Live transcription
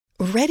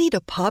Ready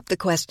to pop the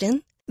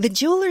question? The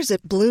jewelers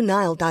at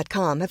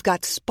BlueNile.com have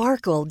got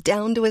sparkle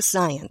down to a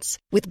science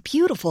with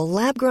beautiful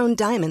lab-grown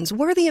diamonds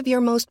worthy of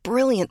your most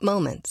brilliant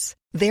moments.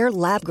 Their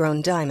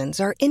lab-grown diamonds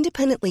are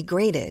independently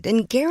graded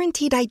and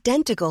guaranteed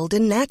identical to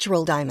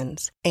natural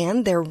diamonds,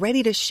 and they're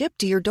ready to ship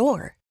to your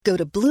door. Go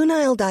to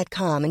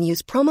BlueNile.com and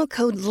use promo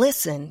code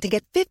LISTEN to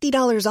get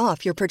 $50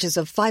 off your purchase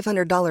of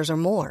 $500 or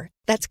more.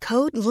 That's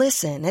code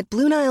LISTEN at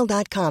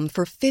BlueNile.com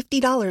for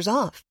 $50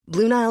 off.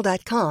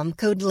 BlueNile.com,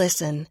 code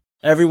LISTEN.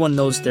 Everyone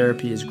knows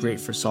therapy is great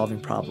for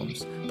solving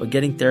problems, but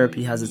getting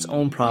therapy has its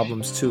own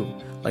problems too,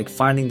 like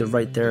finding the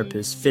right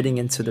therapist, fitting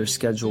into their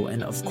schedule,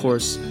 and of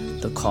course,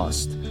 the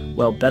cost.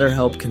 Well,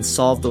 BetterHelp can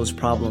solve those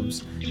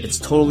problems. It's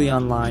totally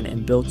online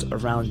and built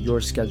around your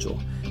schedule.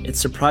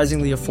 It's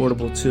surprisingly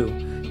affordable too.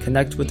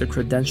 Connect with a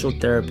credentialed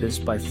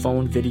therapist by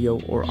phone,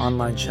 video, or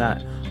online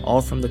chat,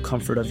 all from the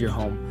comfort of your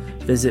home.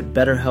 Visit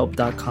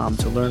BetterHelp.com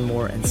to learn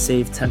more and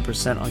save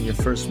 10% on your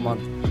first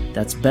month.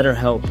 That's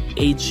BetterHelp,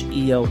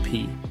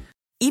 H-E-L-P.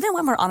 Even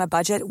when we're on a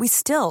budget, we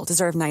still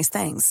deserve nice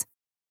things.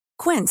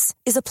 Quince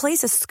is a place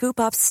to scoop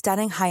up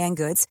stunning high-end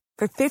goods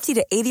for 50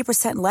 to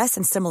 80% less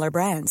than similar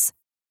brands.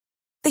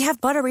 They have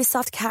buttery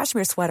soft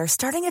cashmere sweaters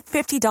starting at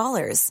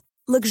 $50,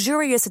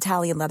 luxurious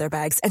Italian leather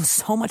bags, and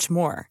so much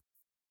more.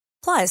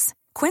 Plus,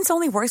 Quince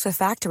only works with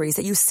factories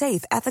that use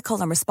safe, ethical,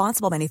 and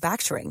responsible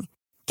manufacturing.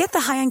 Get the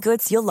high-end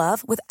goods you'll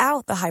love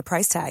without the high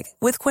price tag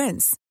with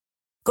Quince.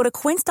 Go to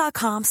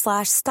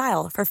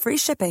quince.com/style for free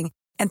shipping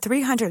and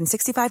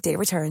 365-day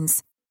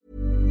returns.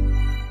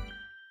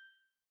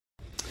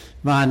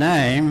 My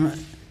name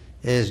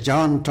is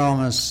John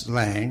Thomas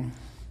Lang.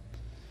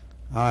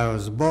 I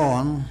was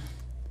born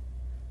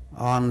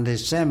on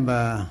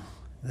December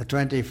the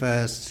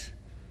 21st,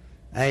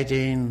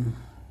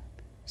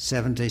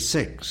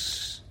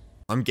 1876.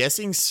 I'm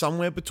guessing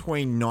somewhere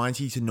between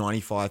 90 to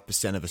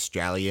 95% of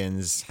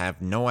Australians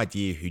have no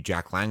idea who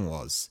Jack Lang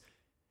was.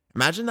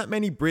 Imagine that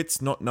many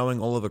Brits not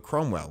knowing Oliver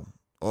Cromwell,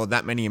 or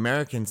that many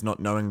Americans not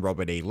knowing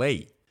Robert E.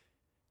 Lee.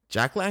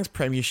 Jack Lang's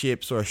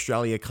premiership saw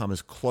Australia come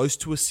as close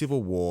to a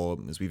civil war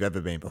as we've ever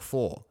been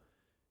before.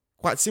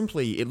 Quite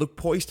simply, it looked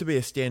poised to be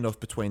a standoff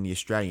between the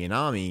Australian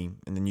Army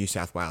and the New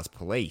South Wales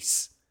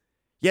Police.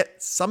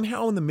 Yet,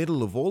 somehow in the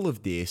middle of all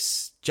of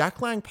this,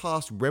 Jack Lang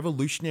passed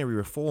revolutionary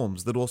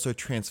reforms that also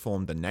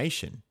transformed the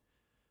nation.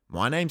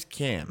 My name's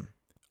Cam,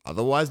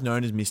 otherwise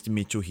known as Mr.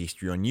 Mitchell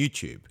History on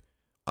YouTube.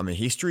 I'm a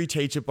history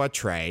teacher by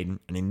trade,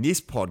 and in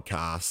this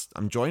podcast,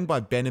 I'm joined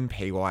by Ben and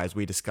PY as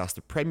we discuss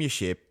the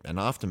premiership and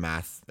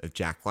aftermath of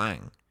Jack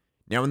Lang.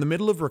 Now, in the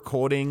middle of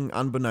recording,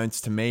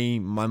 unbeknownst to me,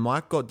 my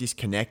mic got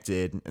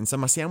disconnected, and so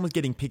my sound was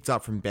getting picked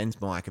up from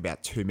Ben's mic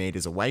about 2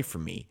 meters away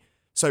from me.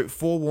 So,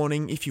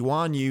 forewarning, if you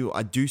are new,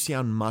 I do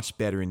sound much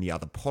better in the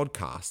other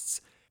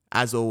podcasts.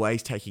 As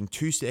always, taking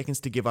 2 seconds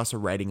to give us a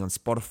rating on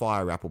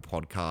Spotify or Apple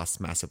Podcasts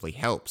massively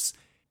helps.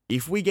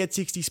 If we get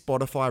 60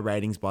 Spotify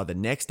ratings by the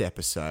next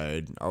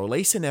episode, I'll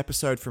release an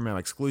episode from our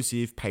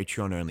exclusive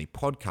Patreon-only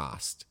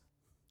podcast.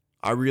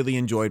 I really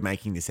enjoyed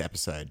making this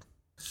episode.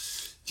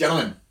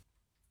 Gentlemen.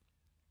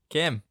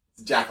 Cam.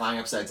 It's a Jack Lang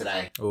episode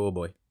today. Oh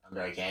boy. I'm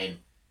very keen.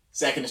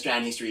 Second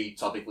Australian history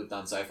topic we've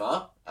done so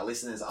far. Our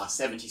listeners are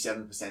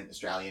 77%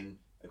 Australian,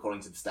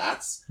 according to the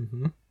stats.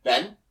 Mm-hmm.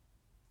 Ben,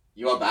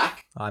 you are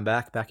back. I'm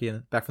back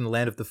from the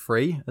land of the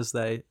free, as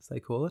they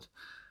call it.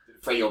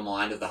 Free your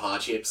mind of the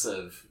hardships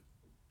of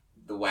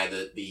the way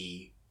that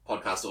the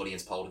podcast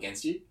audience polled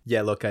against you.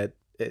 Yeah, look, it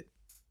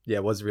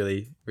was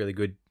really, really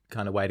good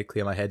kind of way to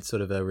clear my head.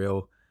 Sort of a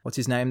real, what's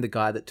his name?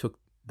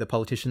 The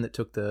politician that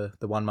took the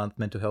 1 month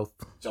mental health.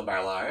 John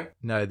Barilaro?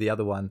 No, the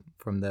other one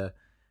from the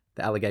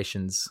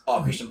allegations.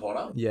 Oh, Christian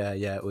Porter? Yeah,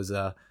 it was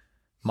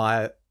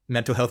my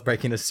mental health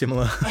break in a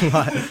similar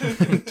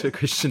light to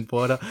Christian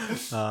Porter.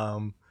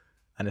 An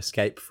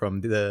escape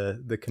from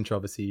the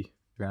controversy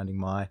surrounding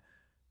my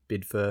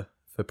bid for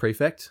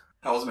prefect.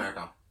 How was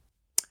America?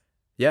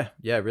 Yeah,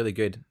 really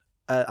good.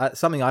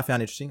 Something I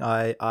found interesting,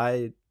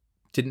 I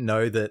didn't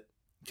know that,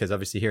 because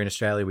obviously here in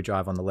Australia we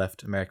drive on the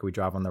left, America we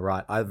drive on the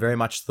right. I very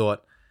much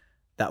thought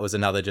that was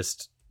another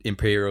just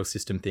imperial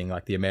system thing,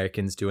 like the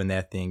Americans doing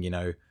their thing,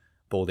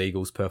 bald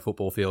eagles per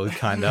football field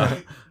kind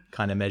of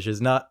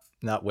measures. Not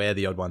wear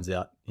the odd ones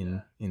out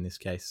in this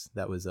case.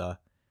 That was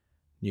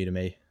new to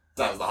me.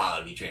 That was the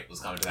highlight of your trip, was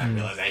coming to that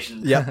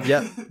realization. Yep,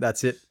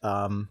 that's it.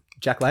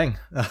 Jack Lang.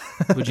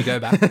 Would you go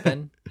back,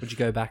 Ben? Would you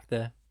go back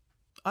there?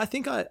 I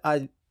think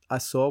I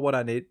saw what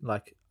I need.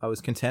 Like, I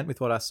was content with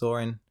what I saw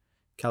in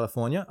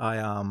California.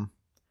 I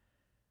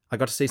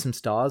got to see some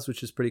stars,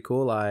 which is pretty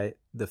cool.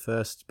 The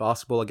first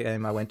basketball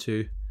game I went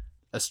to,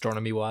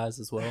 astronomy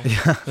wise as well.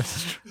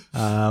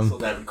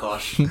 David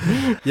Kosh.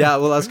 Yeah,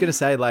 well, I was gonna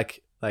say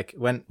like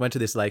went to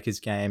this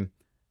Lakers game,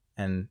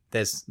 and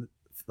there's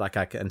like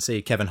I can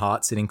see Kevin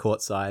Hart sitting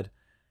courtside,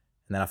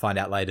 and then I find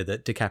out later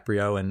that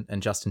DiCaprio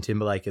and Justin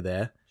Timberlake are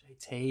there.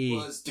 JT.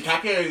 Was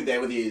DiCaprio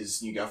there with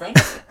his new girlfriend?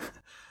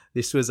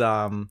 This was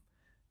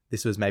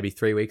maybe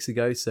 3 weeks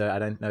ago, so I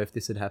don't know if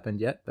this had happened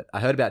yet, but I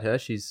heard about her.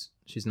 She's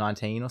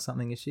 19 or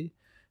something, is she?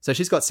 So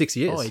she's got 6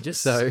 years. Oh, he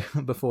just- so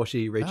before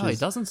she reaches. No, he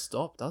doesn't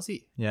stop, does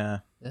he? Yeah.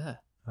 Yeah.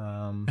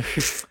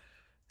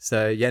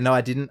 So yeah, no,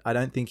 I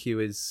don't think he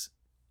was.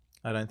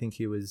 I don't think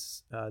he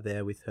was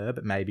there with her,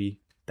 but maybe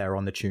they were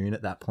on the tune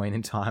at that point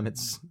in time.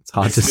 It's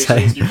hard to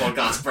say. New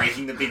podcast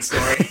breaking the big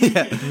story.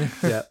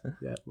 yeah.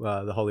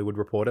 The Hollywood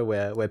Reporter.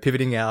 We're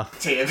pivoting our.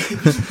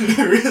 TM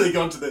really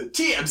gone to the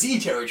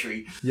TMZ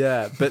territory.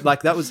 Yeah, but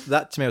like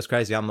that to me was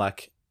crazy. I'm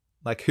like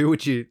who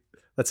would you?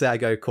 Let's say I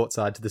go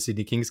courtside to the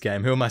Sydney Kings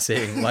game. Who am I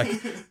seeing? Like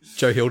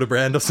Joe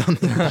Hildebrand or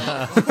something?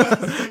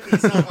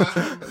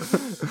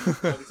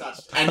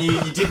 And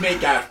you did meet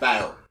Gareth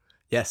Bale.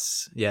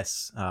 Yes.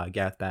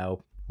 Gareth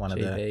Bale,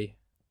 GB.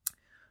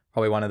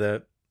 probably one of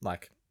the,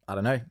 like, I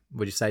don't know,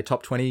 would you say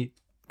top 20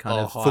 kind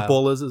of higher.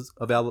 footballers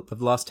of the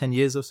last 10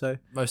 years or so?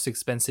 Most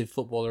expensive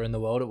footballer in the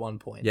world at one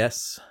point.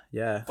 Yes.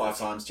 Yeah. 5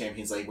 times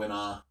Champions League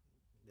winner.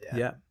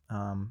 Yeah.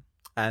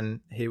 And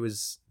he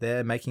was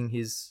there making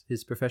his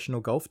professional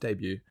golf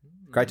debut.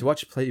 Great to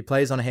watch. He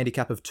plays on a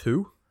handicap of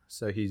 2,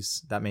 so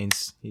that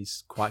means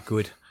he's quite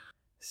good.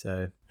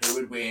 So Who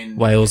would win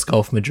Wales,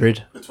 Golf,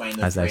 Madrid. between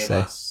the As they three of say.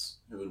 us?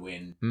 Who would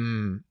win?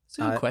 It's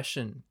a good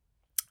question.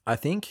 I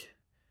think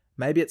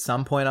maybe at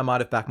some point I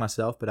might have backed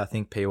myself, but I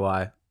think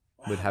PY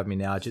would have me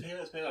now. That's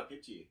who I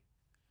picked you.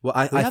 Well,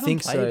 We I haven't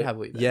think played, so. have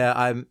we, Ben? Yeah,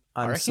 I'm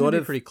I reckon sort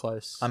it'd of be pretty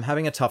close. I'm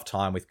having a tough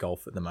time with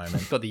golf at the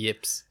moment. Got the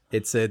yips.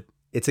 It's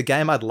a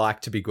game I'd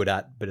like to be good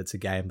at, but it's a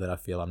game that I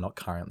feel I'm not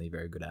currently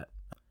very good at.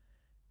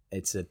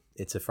 It's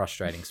a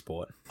frustrating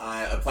sport.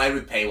 I played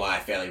with PY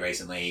fairly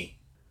recently,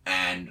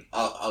 and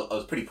I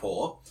was pretty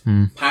poor.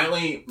 Hmm.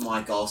 Apparently,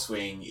 my golf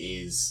swing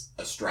is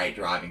a straight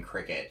driving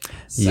cricket.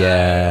 So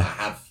Yeah.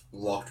 I have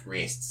locked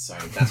wrists, so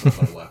that's what I've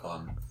got to work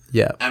on.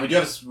 Yeah. And we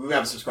have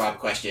a subscribed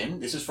question.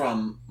 This is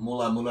from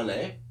Mula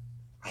Mulale.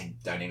 I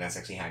don't think that's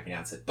actually how you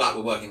pronounce it, but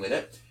we're working with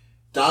it.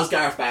 Does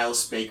Gareth Bale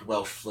speak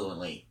Welsh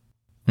fluently?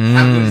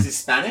 How good is his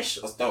Spanish?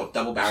 Oh,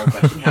 double barrel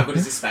question. How good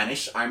is his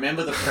Spanish? I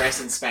remember the press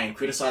in Spain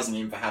criticising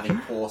him for having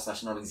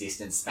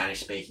poor/non-existent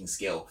Spanish-speaking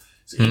skill.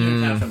 So in your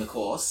account from the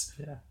course,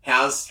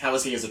 how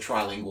is he as a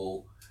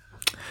trilingual?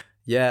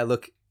 Yeah,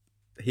 look,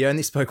 he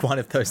only spoke one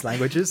of those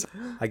languages.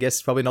 I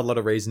guess probably not a lot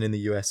of reason in the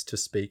US to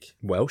speak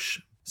Welsh,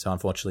 so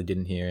unfortunately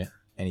didn't hear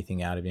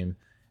anything out of him.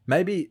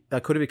 Maybe I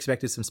could have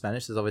expected some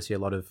Spanish. There's obviously a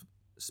lot of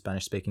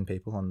Spanish-speaking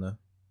people on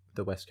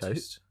the West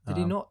Coast. Did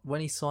he not,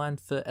 when he signed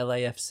for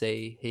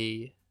LAFC,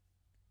 he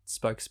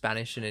spoke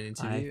Spanish in an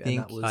interview? I think and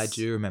that was, I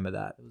do remember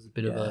that. It was a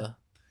bit of a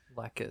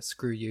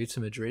screw you to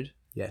Madrid.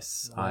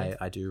 Yes, Right.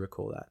 I do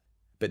recall that.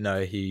 But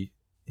no, he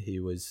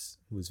was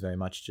very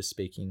much just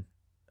speaking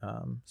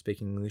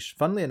English.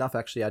 Funnily enough,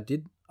 actually,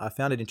 I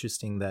found it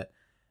interesting that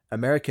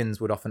Americans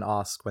would often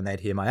ask when they'd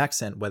hear my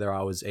accent whether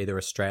I was either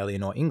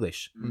Australian or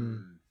English.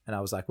 And I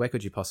was like, where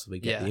could you possibly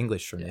get the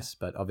English from this?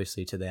 But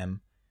obviously to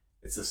them,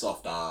 It's the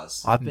soft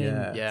R's. I've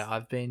been, Yeah.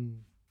 I've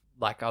been,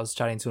 like, I was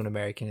chatting to an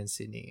American in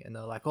Sydney, and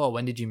they're like, "Oh,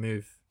 when did you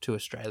move to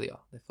Australia?"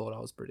 They thought I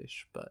was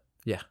British, but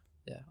yeah.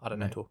 I don't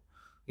know. Mental.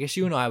 I guess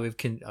you and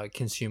I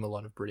consume a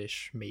lot of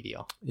British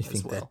media You as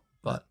think well,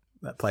 but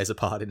that plays a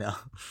part in our...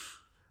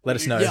 Let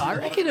us know. yeah, I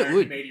reckon it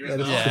would.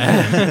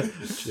 Yeah.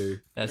 True.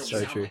 That's So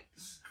so true.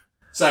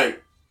 So,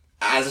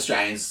 as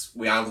Australians,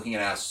 we are looking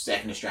at our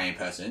second Australian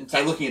person.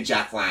 Say, looking at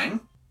Jack Lang.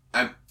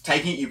 I'm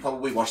taking it you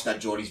probably watched that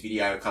Geordie's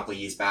video a couple of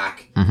years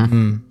back.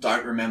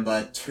 Don't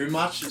remember too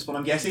much, is what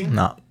I'm guessing.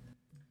 No.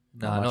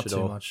 No, Not much not at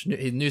too all. much.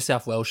 New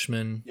South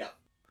Welshman Yeah.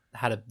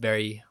 had a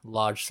very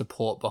large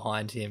support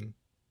behind him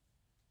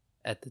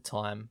at the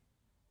time.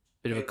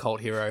 Bit of a cult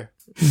hero.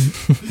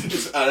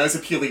 That's a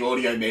purely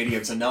audio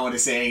medium, so no one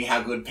is seeing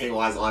how good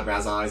PY's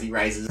eyebrows are as he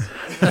raises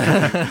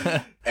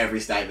every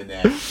statement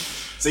there.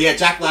 So yeah,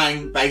 Jack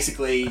Lang,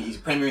 basically, he's a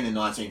premier in the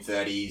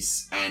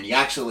 1930s, and he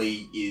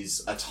actually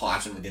is a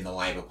titan within the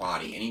Labor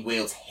Party, and he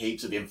wields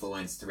heaps of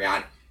influence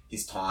throughout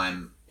his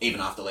time, even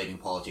after leaving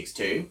politics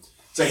too.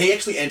 So he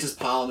actually enters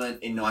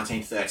Parliament in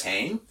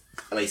 1913,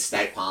 at least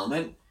state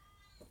Parliament.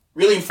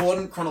 Really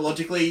important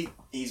chronologically,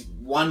 he's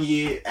 1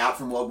 year out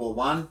from World War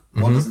One.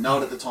 One doesn't know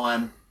it at the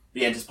time, but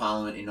he enters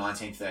Parliament in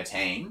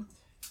 1913.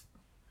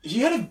 Have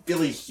you heard of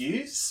Billy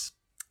Hughes?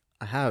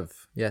 I have.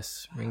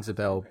 Yes. Rings a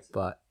bell,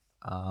 but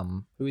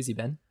Who is he,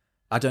 Ben?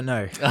 I don't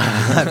know.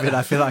 But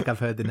I feel like I've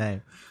heard the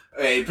name.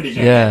 Pretty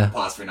Yeah.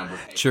 Passed for a number of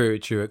people.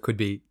 True. It could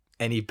be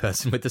any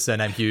person with the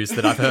surname Hughes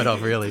that I've heard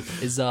of, really.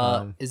 Is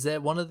there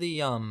one of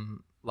the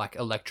like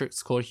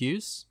electrics called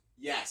Hughes?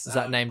 Yes. Is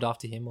that named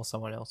after him or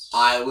someone else?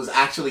 I was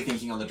actually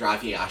thinking on the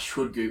drive here, I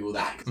should Google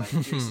that, because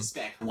I do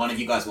suspect one of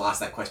you guys will ask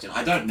that question.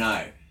 I don't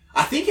know.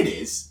 I think it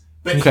is,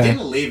 but Okay.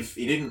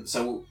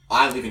 so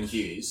I live in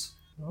Hughes.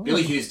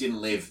 Billy Hughes didn't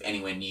live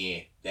anywhere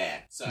near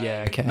there. So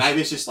Yeah, okay.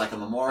 maybe it's just like a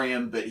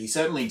memoriam, but he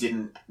certainly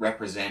didn't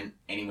represent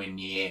anywhere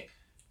near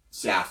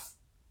South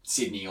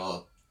Sydney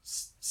or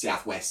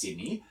Southwest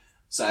Sydney.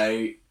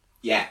 So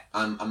yeah,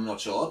 I'm not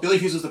sure. Billy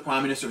Hughes was the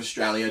Prime Minister of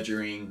Australia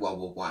during World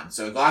War One.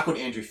 So a guy called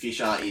Andrew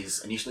Fisher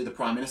is initially the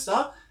Prime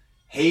Minister.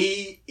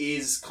 He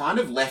is kind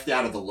of left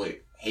out of the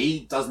loop.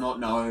 he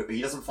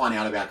doesn't find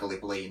out about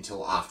Gallipoli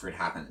until after it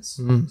happens.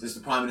 So this is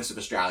the Prime Minister of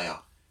Australia.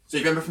 So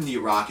you remember from the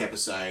Iraq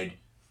episode,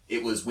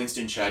 it was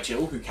Winston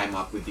Churchill who came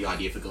up with the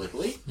idea for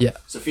Gallipoli. Yeah.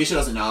 So Fisher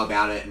doesn't know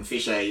about it, and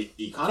Fisher,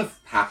 he kind of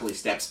happily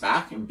steps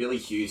back, and Billy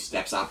Hughes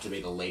steps up to be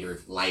the leader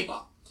of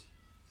Labor.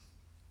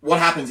 What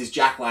happens is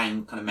Jack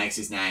Lang kind of makes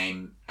his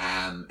name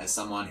as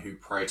someone who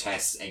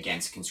protests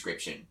against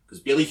conscription. Because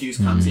Billy Hughes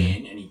comes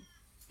in and he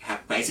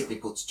basically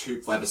puts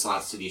two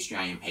plebiscites to the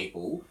Australian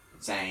people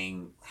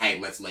saying, hey,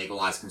 let's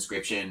legalise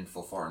conscription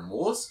for foreign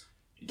wars.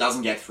 It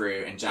doesn't get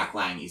through, and Jack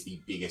Lang is the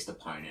biggest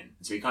opponent.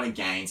 So he kind of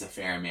gains a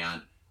fair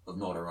amount of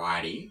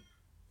notoriety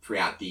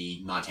throughout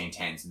the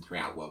 1910s and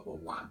throughout World War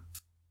One.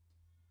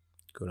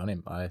 Good on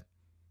him.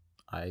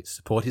 I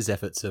support his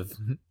efforts of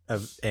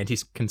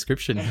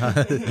anti-conscription.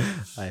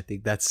 I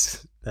think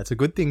that's a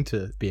good thing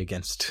to be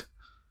against.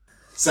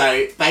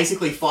 So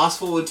basically, fast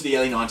forward to the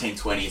early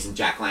 1920s, and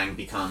Jack Lang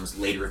becomes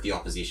leader of the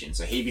opposition.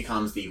 So he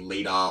becomes the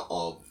leader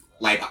of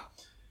Labor.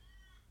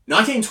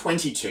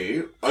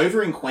 1922,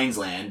 over in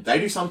Queensland, they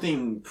do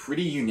something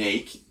pretty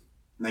unique.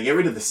 They get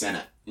rid of the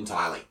Senate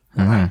entirely.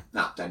 Like,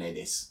 no, don't need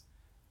this.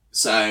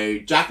 So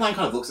Jack Lang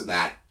kind of looks at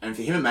that, and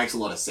for him it makes a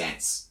lot of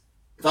sense.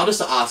 If I was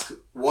to ask,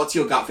 what's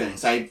your gut feeling?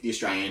 Say the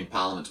Australian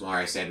Parliament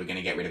tomorrow said we're going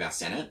to get rid of our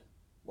Senate.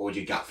 What would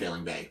your gut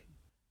feeling be?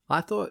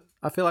 I feel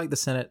like the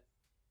Senate,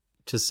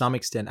 to some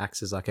extent,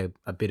 acts as like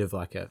a bit of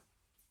like a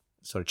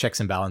sort of checks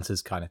and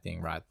balances kind of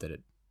thing, right? That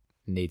it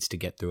needs to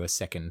get through a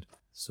second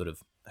sort of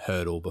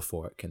hurdle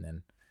before it can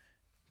then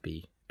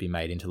be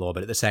made into law.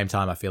 But at the same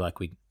time, I feel like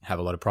we have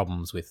a lot of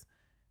problems with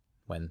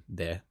when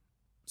they're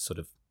sort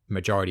of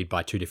majoritied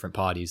by two different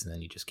parties, and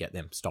then you just get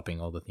them stopping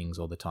all the things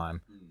all the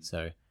time.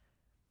 So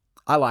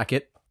I like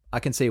it. I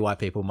can see why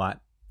people might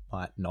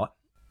not.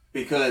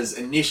 Because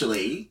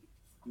initially,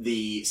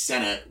 the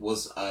Senate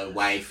was a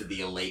way for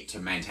the elite to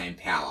maintain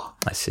power.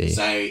 I see.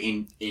 So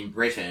in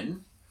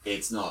Britain,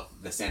 it's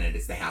not the Senate,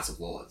 it's the House of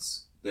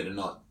Lords that are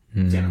not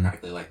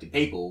democratically elected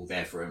people.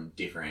 They're from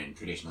different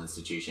traditional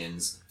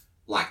institutions,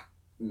 like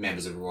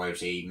members of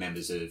royalty,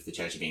 members of the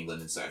Church of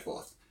England, and so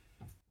forth.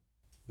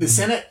 The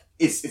Senate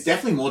is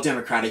definitely more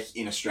democratic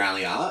in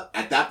Australia.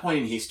 At that point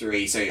in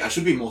history, so I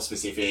should be more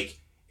specific,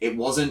 it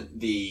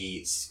wasn't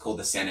called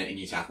the Senate in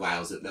New South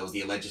Wales. There was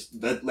the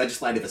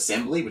Legislative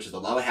Assembly, which is the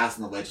lower house,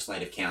 and the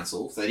Legislative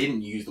Council. So they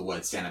didn't use the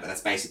word Senate, but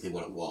that's basically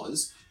what it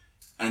was.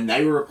 And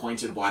they were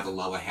appointed by the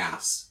lower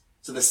house.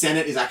 So the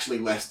Senate is actually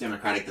less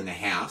democratic than the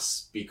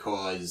House,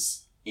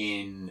 because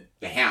in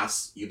the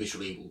House, you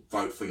literally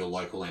vote for your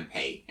local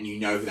MP, and you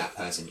know who that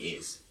person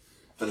is.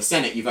 For the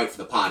Senate, you vote for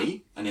the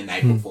party, and then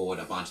they put forward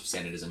a bunch of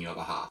senators on your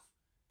behalf.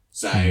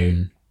 So,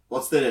 I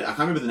can't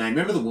remember the name.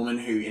 Remember the woman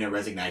who, in a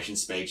resignation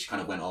speech,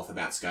 kind of went off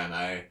about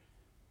ScoMo?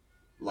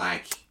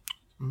 Like,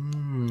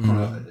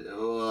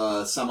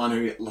 someone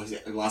who,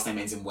 last name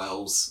ends in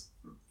Wells.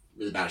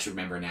 Really bad, I should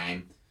remember her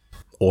name.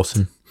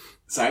 Awesome.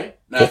 Sorry?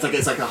 No,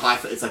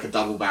 it's like a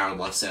double-barreled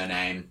like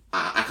surname.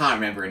 I can't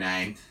remember her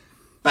name.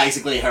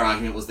 Basically, her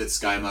argument was that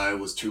ScoMo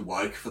was too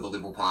woke for the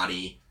Liberal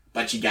Party,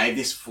 but she gave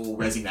this full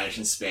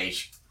resignation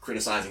speech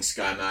criticising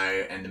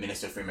ScoMo and the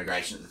Minister for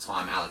Immigration at the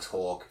time, Alex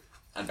Hawke,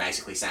 and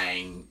basically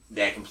saying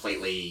they're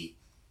completely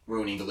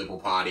ruining the Liberal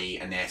Party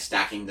and they're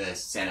stacking the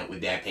Senate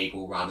with their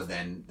people rather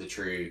than the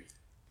true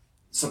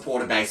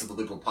supporter base of the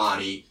Liberal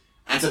Party.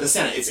 And so the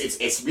Senate,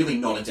 it's really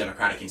not a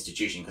democratic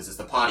institution because it's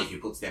the party who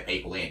puts their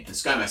people in. And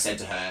ScoMo said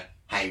to her,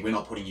 hey, we're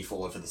not putting you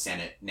forward for the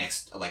Senate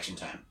next election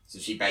term. So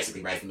she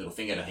basically raised the middle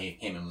finger to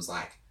him and was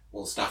like,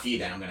 well, stuff you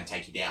then, I'm going to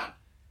take you down.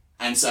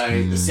 And so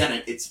the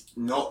Senate, it's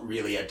not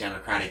really a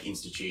democratic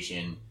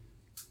institution.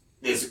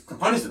 There's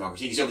components of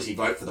democracy because you obviously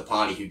vote for the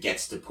party who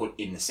gets to put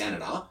in the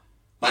senator.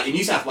 But in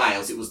New South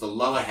Wales, it was the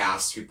lower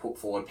house who put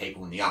forward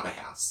people in the upper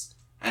house.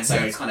 And so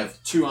it's kind of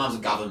two arms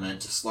of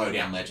government to slow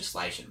down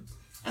legislation.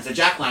 And so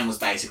Jack Lang was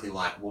basically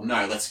like, well,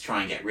 no, let's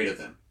try and get rid of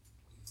them.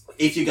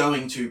 If you're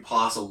going to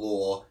pass a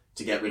law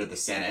to get rid of the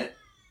Senate,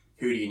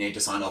 who do you need to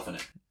sign off on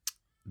it?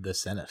 The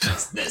Senate.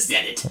 The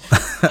Senate.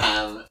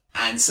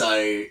 And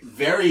so,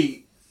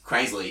 very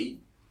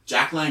crazily,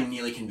 Jack Lang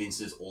nearly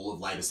convinces all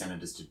of Labor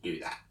senators to do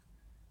that.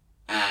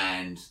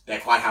 And they're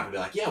quite happy to be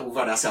like, yeah, we'll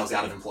vote ourselves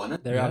out of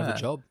employment. They're out of a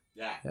job.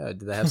 Yeah.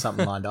 Do they have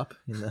something lined up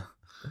in the...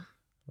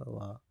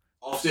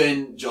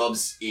 Often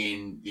jobs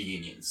in the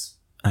unions.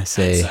 I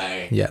see.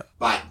 So, yeah.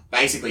 But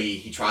basically,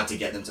 he tried to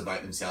get them to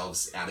vote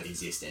themselves out of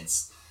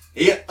existence.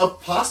 He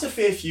passed a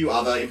fair few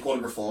other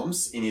important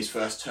reforms in his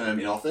first term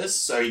in office.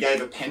 So he gave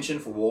a pension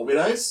for war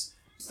widows.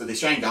 So the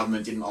Australian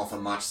government didn't offer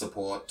much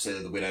support to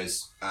the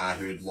widows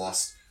who had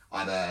lost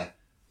either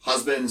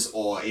husbands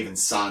or even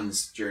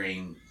sons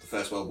during the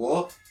First World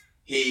War.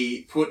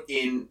 He put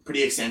in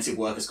pretty extensive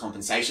workers'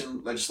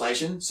 compensation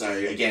legislation. So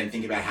again,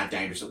 think about how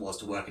dangerous it was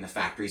to work in the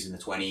factories in the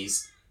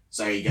 20s.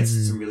 So he gets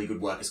some really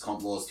good workers'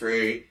 comp laws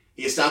through.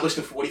 He established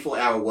a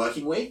 44-hour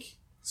working week.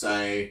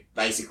 So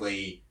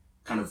basically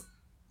kind of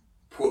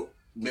put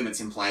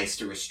limits in place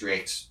to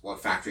restrict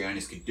what factory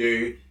owners could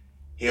do.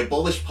 He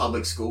abolished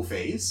public school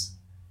fees.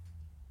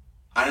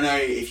 I don't know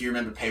if you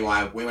remember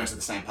PY, we went to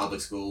the same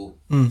public school.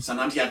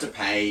 Sometimes you had to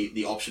pay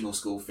the optional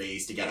school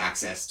fees to get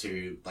access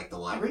to, like, the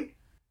library.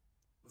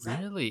 Was that?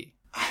 Really?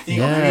 I think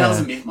or maybe that was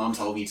a myth Mum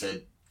told me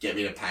to get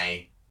me to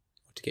pay.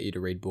 To get you to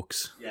read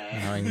books.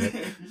 Yeah. Knowing that.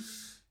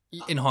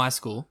 In high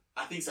school?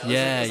 I think so.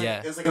 Yeah,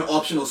 It was like an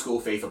optional school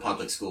fee for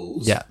public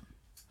schools. Yeah.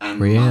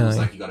 And Really? Mum was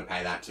like, you got to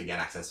pay that to get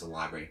access to the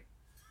library.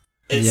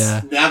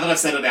 Yeah. Now that I've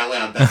said it out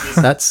loud,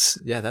 That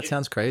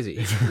sounds crazy.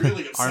 it's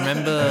really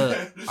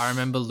upsetting. I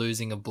remember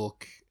losing a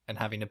book and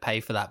having to pay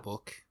for that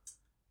book,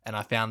 and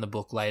I found the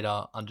book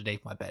later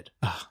underneath my bed.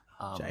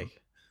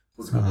 Jake.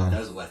 Was it good book?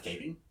 Those are worth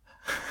keeping.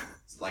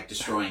 It's like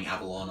destroying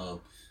Avalon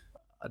or...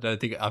 I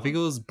think it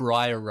was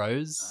Briar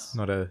Rose.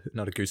 Not a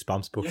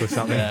Goosebumps book or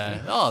something.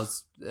 Yeah. Oh,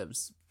 it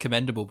was a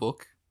commendable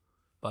book,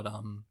 but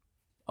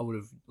I would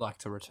have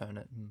liked to return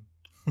it.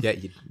 Yeah,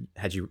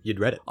 you'd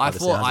read it. I by the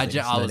thought sounds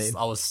of things.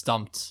 I was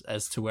stumped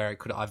as to where it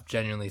could. I've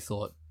genuinely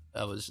thought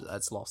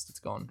that's lost. It's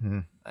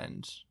gone,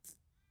 and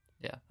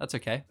yeah, that's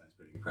okay. That's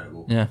pretty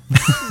incredible. Yeah.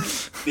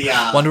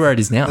 Wonder where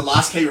it is now. The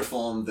last key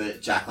reform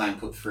that Jack Lang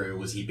put through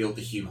was he built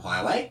the Hume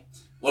Highway.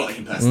 Well, not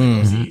him personally,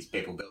 obviously,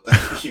 people built the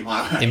Hume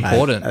Highway.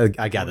 Important.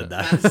 I gathered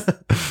that.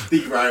 That's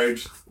big road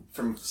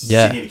from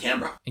Sydney to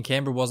Canberra. And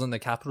Canberra wasn't the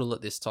capital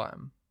at this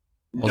time.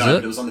 No,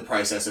 but it was on the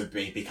process of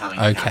becoming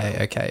the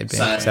capital. Okay.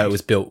 So it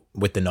was built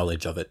with the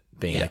knowledge of it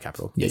being the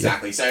capital. Yeah,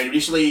 exactly. So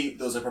initially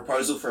there was a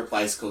proposal for a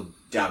place called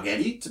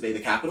Dalgety to be the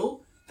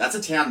capital. That's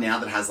a town now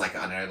that has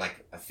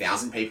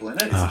 1,000 people in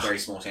it. It's a very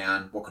small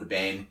town. What could have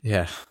been?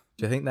 Yeah.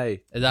 Do you think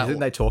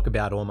they talk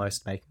about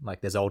almost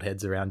there's old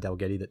heads around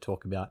Dalgety that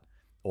talk about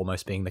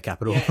almost being the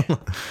capital? Yeah.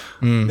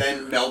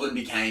 Then Melbourne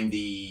became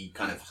the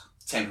kind of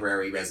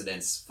temporary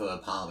residence for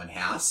Parliament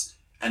House.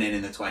 And then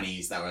in the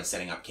 1920s, they were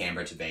setting up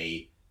Canberra to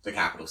be the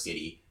capital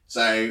city.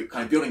 So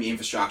kind of building the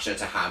infrastructure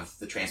to have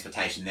the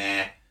transportation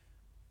there.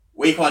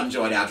 We quite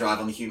enjoyed our drive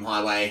on the Hume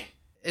Highway.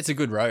 It's a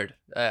good road.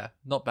 Yeah,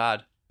 not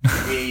bad.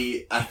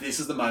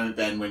 This is the moment,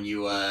 Ben, when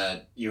you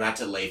had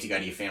to leave to go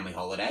to your family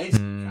holidays.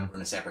 In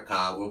a separate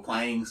car. We were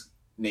playing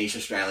Niche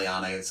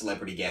Australiano,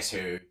 Celebrity Guess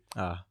Who.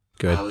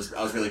 Good. I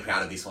was really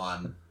proud of this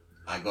one.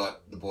 I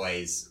got the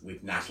boys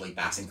with Natalie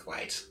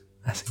Bassingthwaite.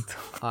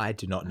 I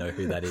do not know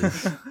who that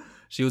is.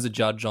 She was a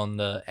judge on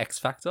the X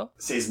Factor.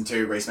 Season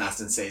 2, Reese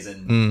Maston's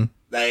season.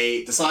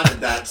 They decided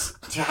that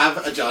to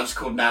have a judge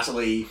called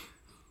Natalie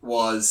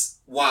was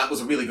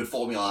a really good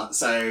formula.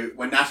 So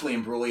when Natalie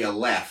Imbruglia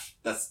left,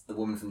 that's the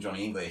woman from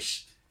Johnny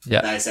English,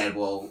 they said,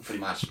 well, pretty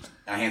much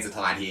our hands are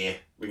tied here.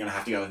 We're going to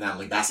have to go with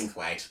Natalie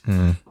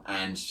Bassingthwaite.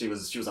 And she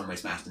was on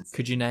Reese Maston's.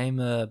 Could you name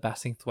a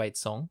Bassingthwaite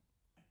song?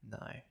 No.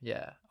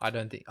 Yeah. I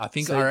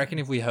reckon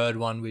if we heard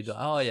one, we'd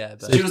but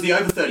she was the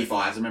over 35s.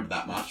 I remember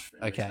that much.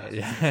 Okay.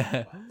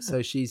 Yeah.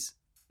 So she's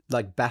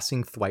like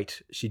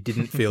Bassingthwaite. She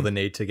didn't feel the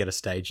need to get a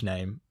stage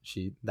name.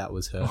 That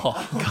was her. I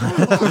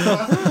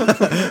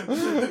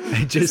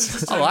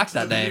like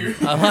that name.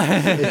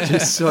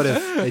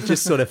 It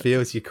just sort of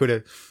feels you could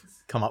have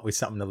come up with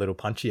something a little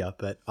punchier,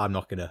 but I'm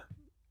not gonna.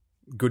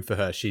 Good for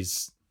her.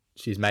 She's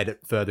made it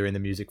further in the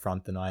music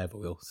front than I ever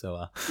will.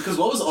 So because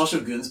what was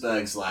Osher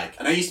Gunsberg's like?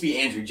 I know he used to be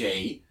Andrew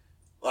G,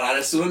 but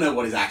I still don't know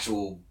what his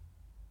actual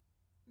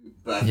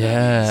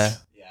birthday is.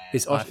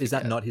 Yeah. Is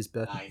that not his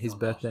birthday? No, his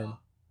birthday. Wow.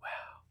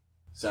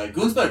 So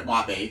Gunsberg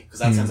might be, because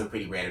that sounds a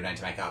pretty random name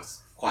to make up.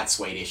 It's quite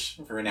Swedish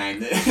for a name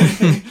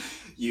that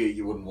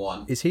you wouldn't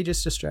want. Is he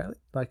just Australian?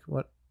 Like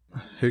what?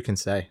 Who can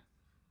say?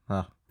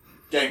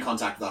 Get in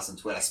contact with us on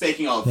Twitter.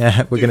 Speaking of,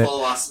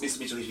 follow us, Mr.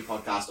 Mitchell History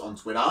Podcast on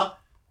Twitter.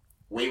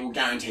 We will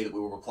guarantee that we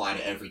will reply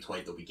to every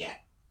tweet that we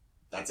get.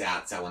 That's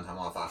our one-time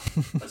offer.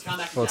 Let's come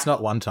back to it's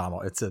not one time.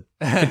 It's a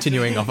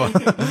continuing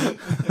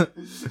offer.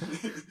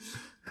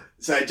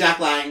 So Jack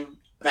Lang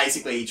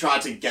basically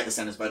tried to get the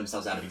Senators vote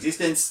themselves out of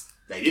existence.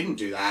 They didn't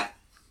do that.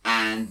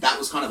 And that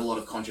was kind of a lot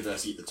of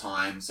controversy at the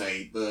time. So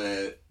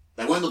they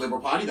weren't the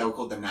Liberal Party. They were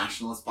called the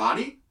Nationalist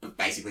Party. But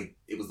basically,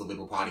 it was the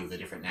Liberal Party with a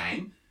different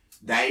name.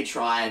 They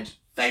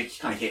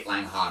kind of hit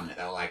Lang hard on it.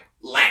 They were like,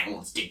 Lang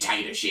wants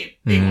dictatorship.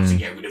 He wants to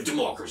get rid of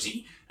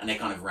democracy. And they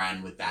kind of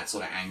ran with that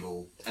sort of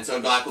angle. And so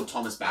a guy called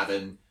Thomas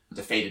Babin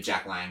defeated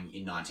Jack Lang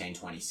in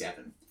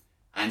 1927.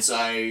 And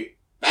so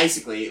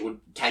basically it would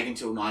take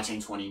until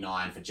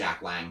 1929 for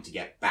Jack Lang to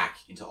get back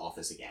into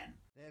office again.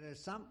 There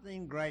is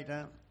something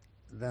greater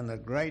than the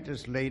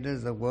greatest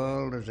leaders the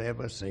world has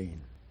ever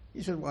seen.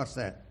 He said, what's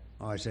that?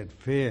 I said,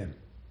 fear.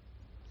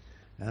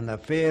 And the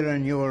fear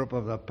in Europe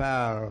of the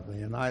power of the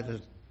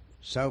United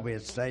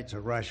Soviet States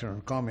of Russia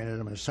and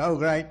communism is so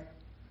great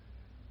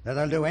that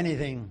they'll do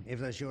anything if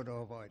they're sure to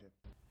avoid it.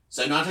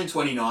 So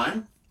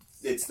 1929,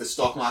 it's the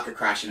stock market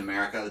crash in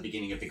America, the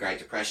beginning of the Great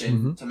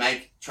Depression. To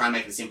try and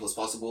make it as simple as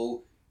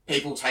possible,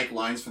 people take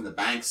loans from the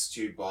banks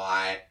to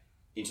buy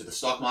into the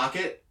stock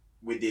market.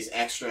 With this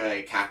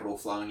extra capital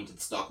flowing into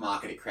the stock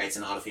market, it creates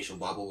an artificial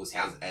bubble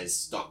as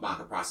stock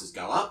market prices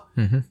go up.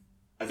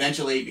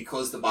 Eventually,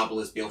 because the bubble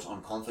is built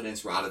on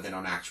confidence rather than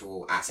on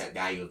actual asset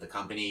value of the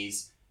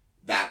companies,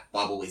 that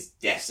bubble is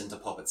destined to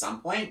pop at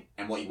some point,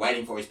 and what you're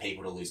waiting for is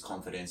people to lose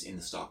confidence in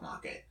the stock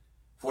market.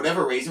 For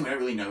whatever reason, we don't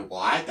really know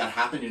why, that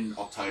happened in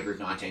October of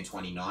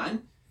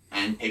 1929,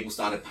 and people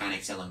started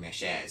panic selling their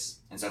shares.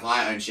 And so if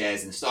I own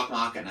shares in the stock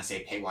market and I see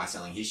PY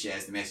selling his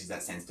shares, the message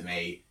that sends to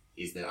me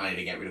is that I need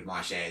to get rid of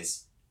my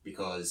shares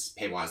because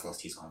PY has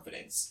lost his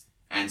confidence.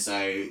 And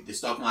so the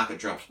stock market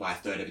dropped by a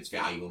third of its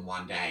value in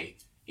one day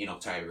in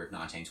October of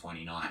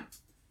 1929.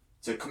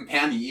 To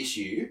compound the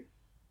issue,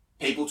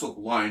 people took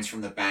loans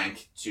from the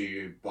bank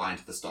to buy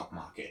into the stock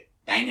market.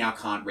 They now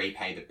can't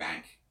repay the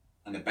bank,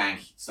 and the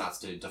bank starts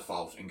to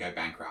default and go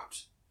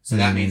bankrupt. So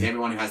that means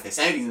everyone who has their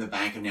savings in the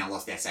bank have now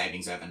lost their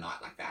savings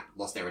overnight like that,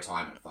 lost their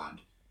retirement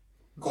fund.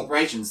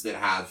 Corporations that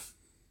have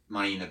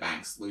money in the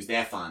banks lose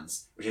their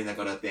funds, which means they've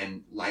got to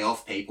then lay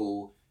off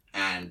people,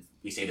 and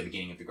we see the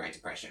beginning of the Great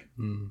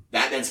Depression.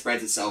 That then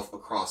spreads itself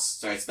across,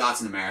 so it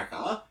starts in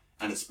America,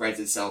 and it spreads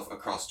itself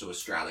across to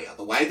Australia.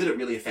 The way that it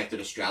really affected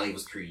Australia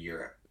was through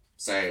Europe.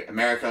 So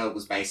America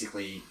was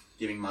basically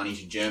giving money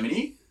to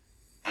Germany,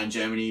 and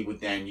Germany would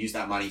then use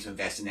that money to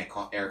invest in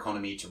their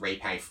economy to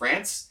repay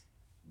France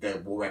the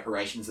war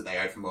reparations that they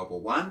owed from World War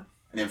One,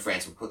 and then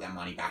France would put that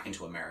money back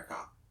into America.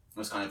 It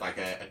was kind of like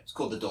it's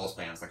called the Dawes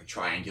Plan. It's like a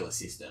triangular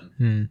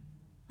system.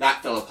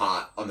 That fell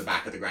apart on the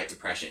back of the Great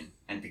Depression,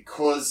 and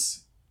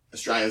because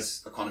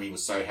Australia's economy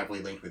was so heavily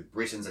linked with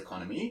Britain's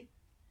economy,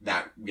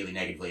 that really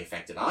negatively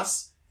affected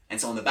us. And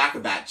so on the back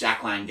of that,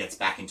 Jack Lang gets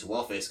back into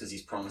office because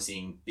he's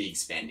promising big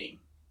spending,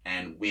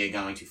 and we're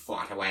going to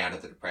fight our way out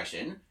of the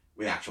Depression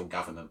with actual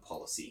government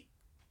policy.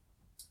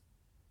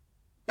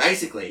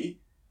 Basically,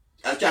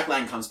 as Jack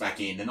Lang comes back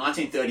in, the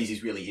 1930s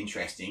is really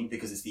interesting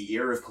because it's the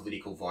era of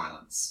political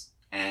violence.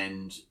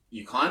 And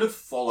you kind of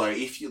follow,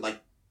 if you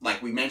like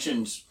we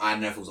mentioned, I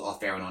don't know if it was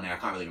off air or on air, I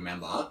can't really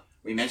remember.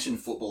 We mentioned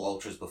football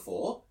ultras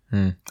before.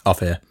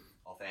 Off air.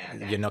 Off air,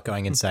 okay. You're not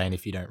going insane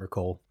if you don't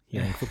recall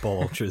hearing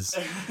football ultras.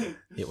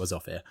 It was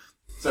off air.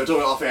 So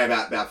talking off air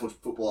about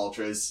football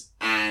ultras,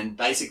 and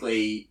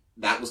basically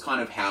that was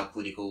kind of how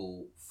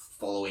political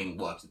following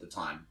worked at the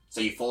time.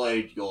 So you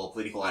followed your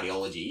political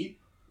ideology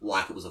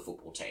like it was a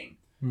football team.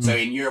 So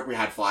in Europe, we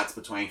had fights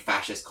between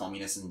fascist,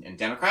 communists, and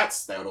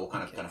Democrats. They would all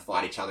kind of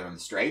fight each other on the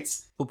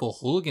streets. Football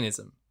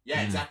hooliganism.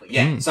 Yeah, exactly.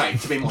 Yeah, sorry,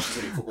 to be more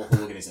specific, football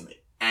hooliganism.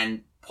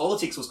 And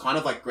politics was kind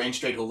of like Green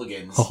Street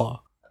Hooligans.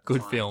 Oh,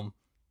 good film.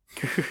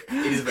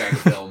 It is a very good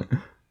film.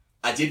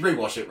 I did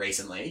rewatch it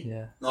recently.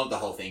 Yeah. Not the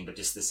whole thing, but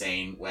just the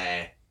scene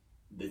where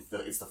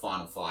it's the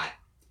final fight.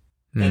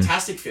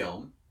 Fantastic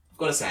film. I've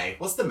got to say,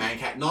 what's the main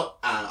cat? Not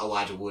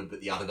Elijah Wood,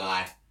 but the other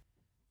guy.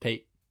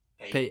 Pete.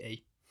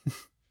 P.E.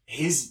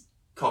 His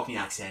Cockney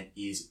accent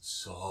is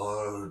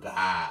so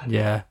bad.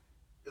 Yeah.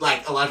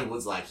 Like, Elijah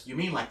Wood's like, you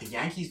mean like the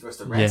Yankees versus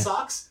the Red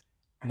Sox?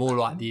 More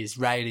like the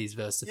Israelis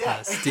versus the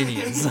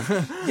Palestinians.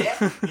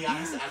 Yeah. He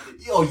has to add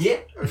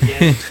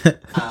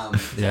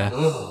yeah.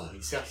 Ugh,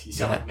 you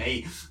sound like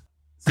me.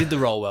 Did the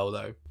role well,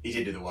 though. He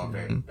did do the role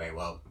very, very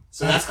well.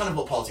 So that's kind of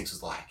what politics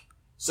was like.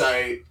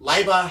 So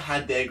Labor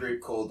had their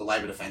group called the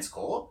Labor Defence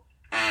Corps,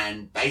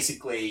 and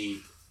basically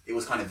it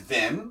was kind of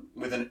them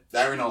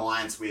they were in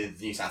alliance with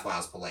the New South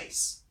Wales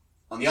Police.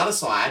 On the other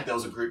side, there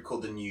was a group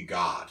called the New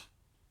Guard.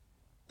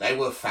 They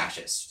were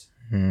fascist.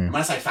 When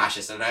I say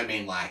fascist, I don't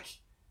mean like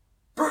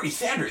Bernie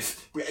Sanders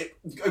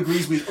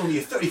agrees with only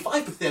a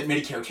 35%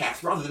 Medicare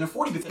tax rather than a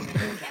 40%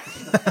 Medicare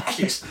tax.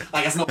 Fascist.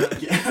 Like, that's not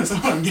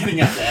what I'm getting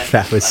at there.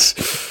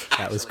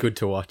 That was good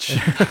to watch.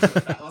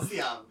 What's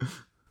the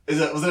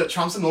was it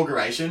Trump's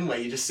inauguration where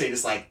you just see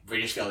this like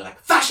British girl like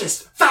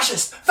fascist,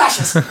 fascist,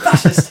 fascist,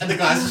 fascist, and the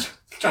guys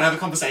trying to have a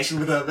conversation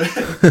with her.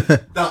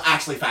 They're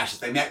actually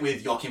fascist. They met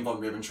with Joachim von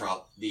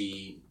Ribbentrop,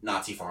 the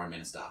Nazi foreign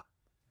minister.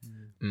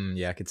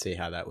 Yeah, I could see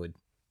how that would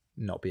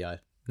not be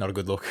not a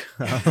good look.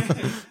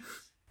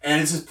 And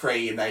this is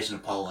pre-invasion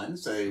of Poland,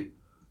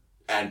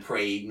 and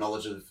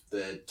pre-knowledge of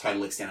the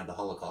total extent of the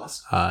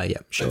Holocaust. Yeah,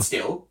 sure. But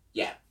still,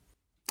 yeah.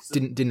 So,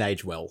 didn't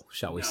age well,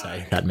 shall we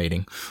say, that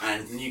meeting.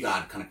 And the New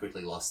Guard kind of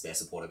quickly lost their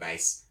supporter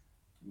base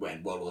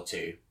when World War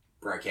II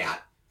broke out.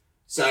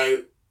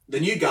 So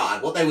the New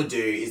Guard, what they would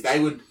do is they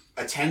would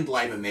attend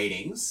Labour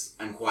meetings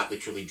and quite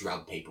literally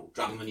drug people.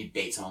 Drug them when you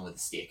beat someone with a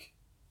stick.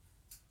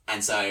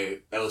 And so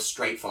there were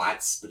street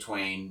fights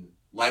between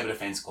Labour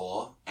Defence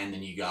Corps and the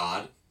New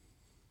Guard,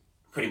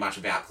 pretty much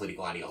about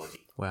political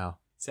ideology. Wow.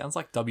 Sounds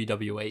like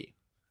WWE.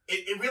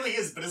 It really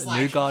is, but it's The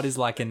like... New Guard is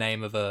like a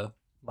name of a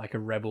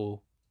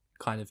rebel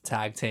kind of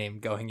tag team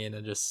going in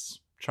and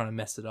just trying to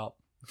mess it up.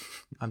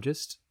 I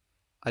just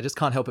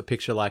can't help but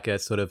picture like a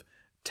sort of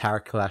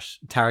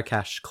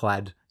Tarakash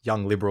clad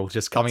young liberal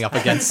just coming up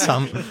against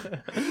some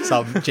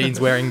jeans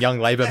wearing young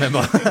Labor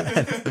member.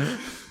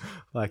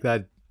 Like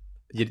that.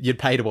 You'd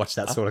pay to watch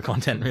that sort of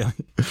content, really.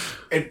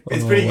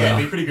 It's pretty good. It'd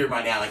be pretty good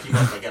right now. Like, you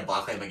watch like a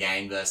Barclay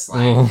McGain versus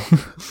like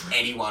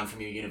anyone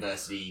from your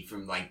university,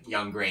 from like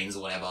Young Greens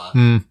or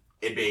whatever.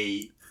 It'd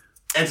be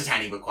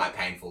entertaining but quite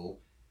painful.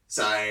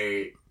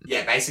 So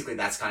yeah, basically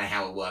that's kind of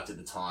how it worked at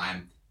the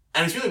time.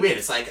 And it's really weird.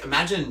 It's like,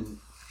 imagine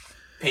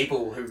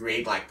people who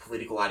read like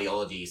political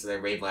ideology. So they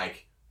read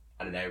like,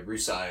 I don't know,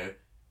 Rousseau,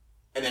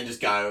 and then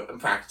just go and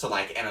practice to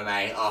like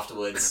MMA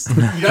afterwards.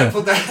 You don't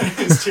put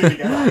those two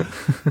together.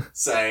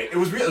 So it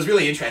was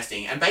really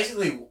interesting. And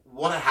basically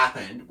what had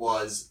happened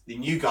was the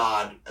New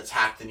Guard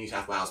attacked the New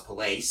South Wales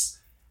Police,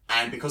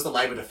 and because the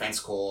Labor Defence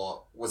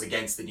Corps was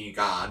against the New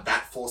Guard,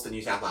 that forced the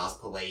New South Wales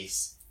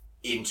Police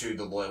into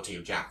the loyalty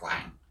of Jack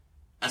Lang.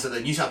 And so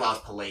the New South Wales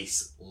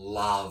Police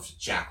loved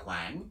Jack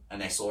Lang,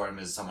 and they saw him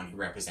as someone who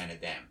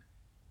represented them.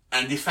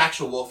 And this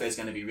factual warfare is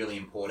going to be really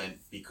important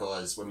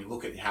because when we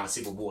look at how a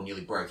civil war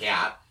nearly broke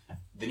out,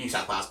 the New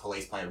South Wales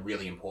Police play a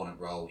really important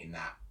role in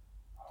that.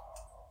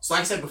 So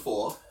like I said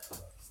before,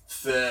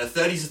 the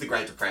 30s is the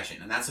Great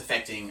Depression, and that's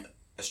affecting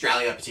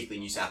Australia, particularly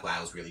New South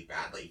Wales, really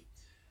badly.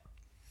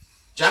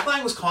 Jack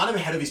Lang was kind of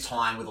ahead of his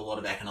time with a lot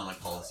of economic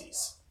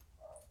policies.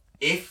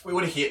 If we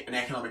were to hit an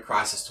economic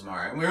crisis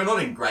tomorrow, and we're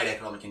not in great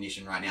economic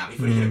condition right now, but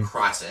if we were to hit a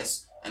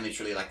crisis, and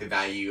literally like the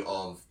value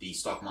of the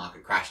stock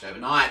market crashed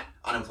overnight,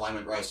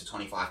 unemployment rose to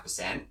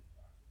 25%,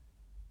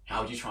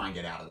 how would you try and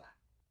get out of that?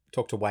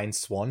 Talk to Wayne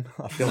Swan.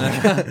 I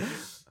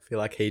feel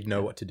like he'd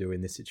know what to do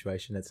in this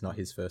situation. It's not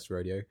his first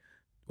rodeo.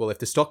 Well, if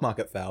the stock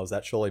market fails,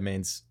 that surely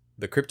means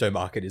the crypto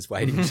market is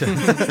waiting to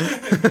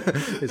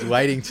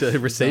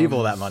receive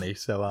all that money.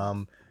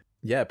 So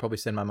yeah, probably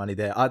send my money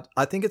there.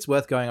 I think it's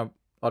worth going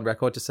on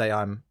record to say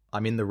I'm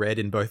in the red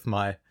in both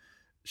my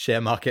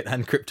share market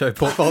and crypto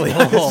portfolios.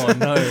 Oh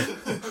no.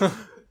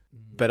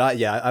 But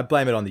I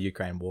blame it on the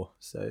Ukraine war.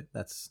 So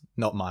that's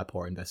not my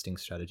poor investing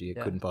strategy. It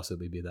couldn't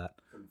possibly be that.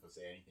 Couldn't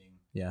foresee anything.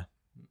 Yeah.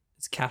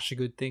 Is cash a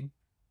good thing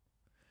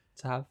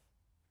to have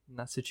in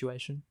that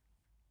situation?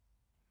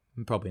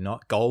 Probably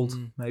not. Gold,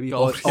 maybe.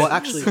 Gold. Or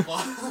actually,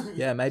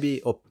 yeah,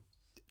 maybe. Or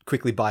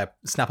quickly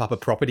snap up a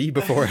property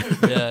before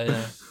it.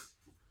 Yeah.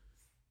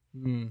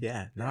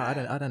 Yeah. No,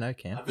 I don't know,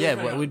 Cam. Yeah,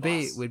 but we'd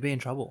be in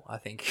trouble, I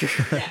think.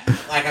 Yeah.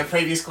 Like our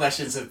previous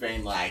questions have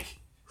been like,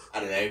 I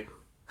don't know,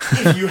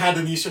 if you had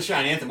the new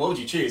Australian anthem, what would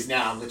you choose?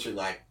 Now I'm literally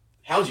like,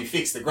 how would you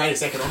fix the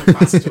greatest economic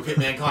crisis to have hit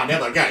mankind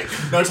ever? Go.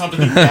 No time to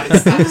think about it.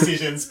 Start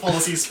decisions,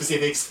 policy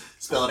specifics,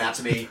 spell it out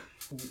to me.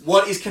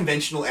 What is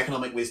conventional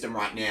economic wisdom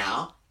right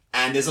now?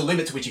 And there's a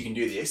limit to which you can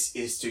do this,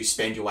 is to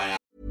spend your way out.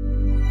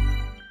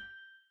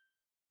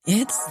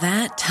 It's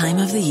that time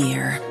of the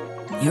year.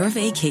 Your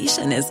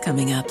vacation is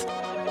coming up.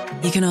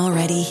 You can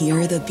already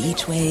hear the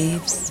beach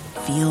waves,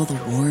 feel the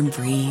warm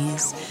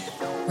breeze,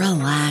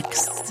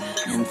 relax,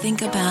 and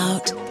think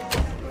about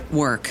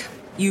work.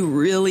 You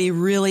really,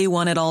 really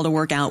want it all to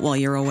work out while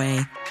you're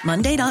away.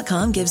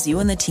 Monday.com gives you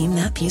and the team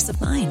that peace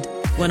of mind.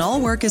 When all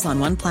work is on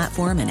one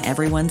platform and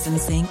everyone's in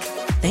sync,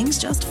 things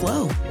just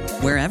flow.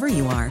 Wherever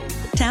you are,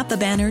 tap the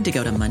banner to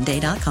go to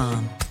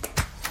Monday.com.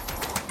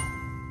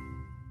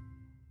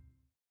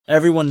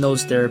 Everyone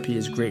knows therapy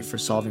is great for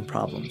solving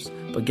problems,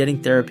 but getting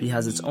therapy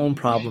has its own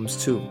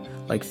problems too,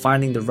 like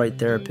finding the right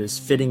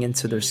therapist, fitting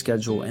into their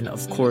schedule, and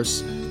of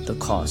course, the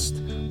cost.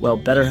 Well,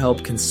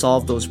 BetterHelp can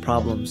solve those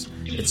problems.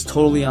 It's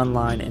totally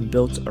online and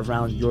built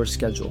around your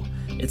schedule.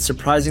 It's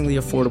surprisingly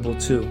affordable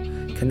too.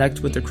 Connect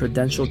with a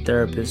credentialed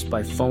therapist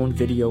by phone,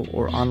 video,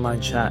 or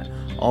online chat,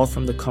 all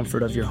from the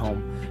comfort of your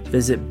home.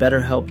 Visit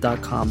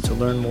BetterHelp.com to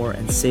learn more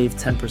and save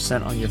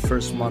 10% on your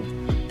first month.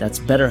 That's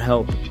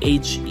BetterHelp,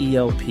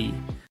 H-E-L-P.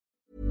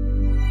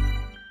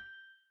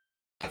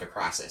 Have a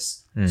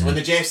crisis. So when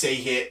the GFC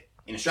hit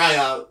in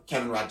Australia,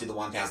 Kevin Rudd did the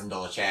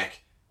 $1,000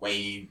 check where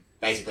he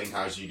basically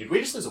encouraged you. Did we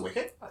just lose a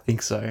wicket? I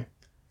think so.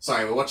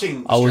 Sorry, we're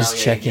watching I was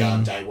Australia checking.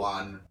 on day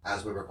one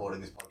as we're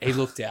recording this podcast. He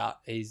looked out.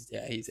 He's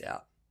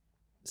out.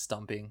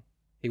 Stumping.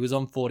 He was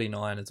on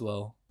 49 as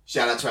well.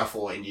 Shout out to our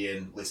 4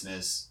 Indian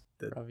listeners.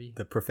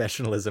 The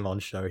professionalism on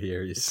show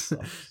here is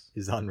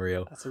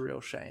unreal. That's a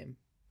real shame.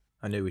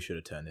 I knew we should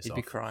have turned this He'd off.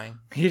 be crying.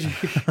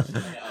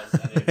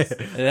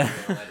 Yeah.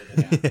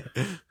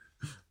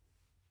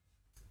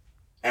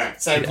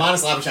 Alright, so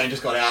Minus Labuschagne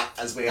just got out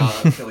as we are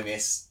filming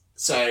this.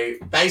 So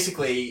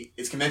basically,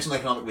 it's conventional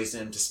economic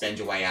wisdom to spend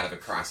your way out of a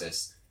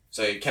crisis.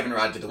 So Kevin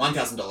Rudd did the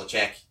 $1,000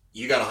 check,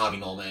 you go to Harvey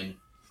Norman,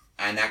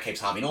 and that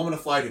keeps Harvey Norman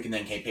afloat, who can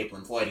then keep people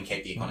employed and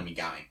keep the economy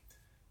going.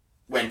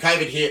 When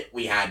COVID hit,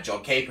 we had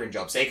JobKeeper and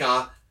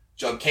JobSeeker.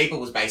 JobKeeper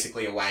was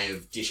basically a way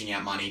of dishing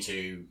out money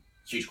to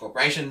huge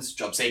corporations.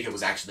 JobSeeker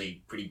was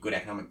actually pretty good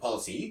economic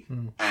policy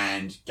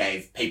and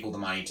gave people the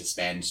money to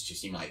spend to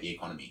stimulate the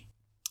economy.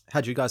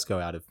 How'd you guys go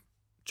out of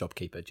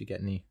JobKeeper? Did you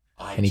get any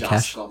I just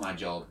cash? got my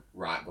job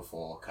right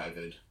before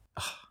COVID.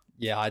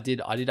 Yeah, I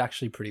did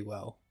actually pretty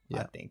well,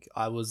 I think.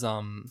 I was so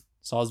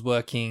I was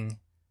working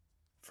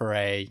for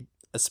a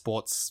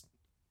sports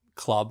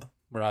club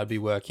where I'd be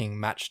working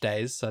match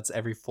days, so that's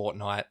every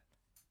fortnight,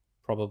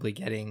 probably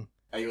getting.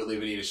 Are you at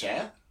liberty to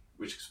share?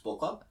 Which sport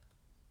club?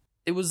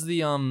 It was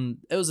the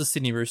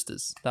Sydney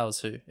Roosters. That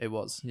was who it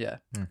was, yeah.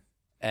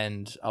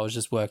 And I was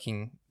just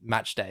working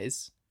match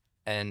days,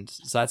 and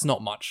so that's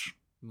not much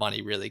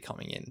money really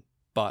coming in,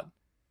 but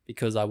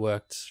because I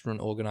worked for an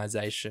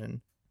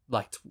organization,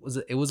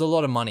 it was a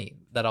lot of money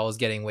that I was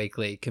getting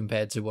weekly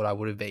compared to what I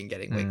would have been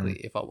getting weekly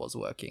if I was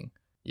working.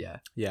 Yeah.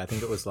 Yeah, I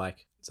think it was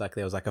like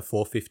there was like a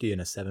 $450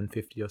 and a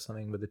 $750 or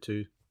something with the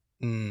two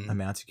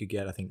amounts you could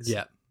get. I think it's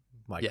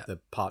like Yeah. the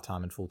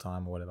part-time and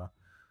full-time or whatever.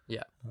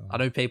 Yeah, I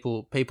know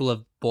people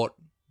have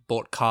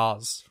bought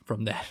cars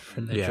from their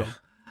Yeah. job.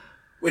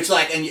 Which,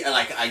 like, and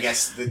like, I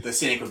guess the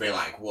cynic would be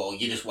like, well,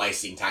 you're just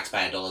wasting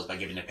taxpayer dollars by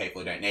giving to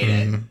people who don't need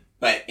it.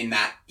 But in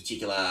that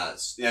particular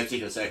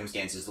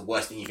circumstances, the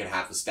worst thing you could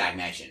have is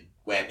stagnation,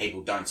 where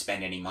people don't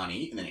spend any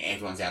money and then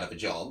everyone's out of a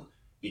job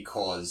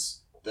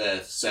because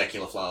the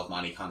circular flow of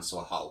money comes to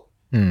a halt.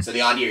 So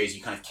the idea is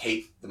you kind of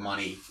keep the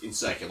money in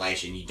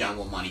circulation. You don't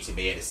want money to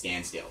be at a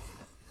standstill.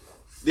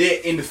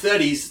 In the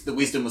 30s, the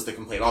wisdom was the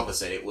complete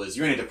opposite. It was,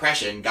 you're in a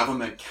depression,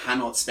 government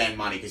cannot spend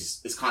money because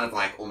it's kind of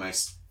like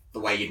almost the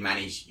way you'd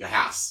manage your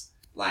house.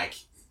 Like,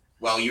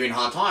 well, you're in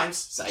hard times,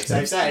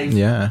 save.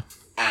 Yeah.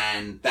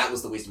 And that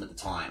was the wisdom at the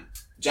time.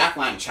 Jack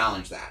Lang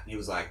challenged that. He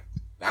was like,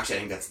 actually, I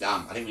think that's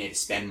dumb. I think we need to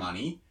spend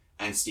money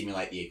and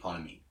stimulate the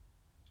economy.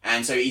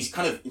 And so he's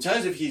kind of, in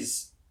terms of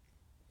his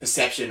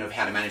perception of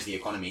how to manage the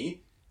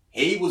economy,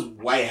 he was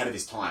way ahead of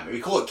his time. We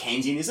call it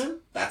Keynesianism.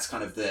 That's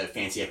kind of the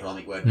fancy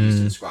economic word we use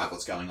to describe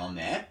what's going on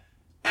there.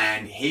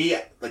 And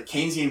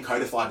Keynesian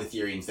codified the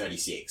theory in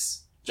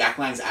 36. Jack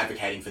Lang's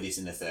advocating for this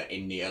in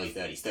the early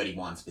 30s,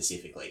 31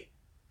 specifically.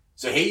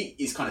 So he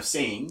is kind of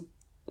seeing,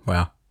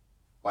 Wow.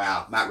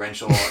 Matt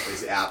Renshaw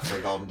is out for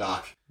a golden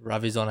duck.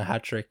 Ravi's on a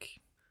hat trick.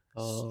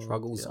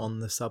 Struggles on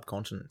the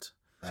subcontinent.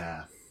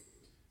 Yeah.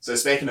 So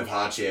speaking of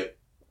hardship,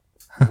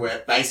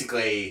 where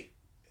basically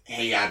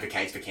he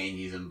advocates for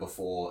Keynesianism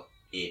before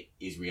it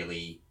is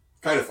really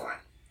codified.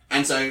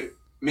 And so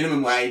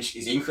minimum wage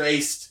is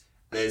increased.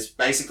 There's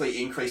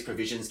basically increased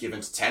provisions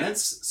given to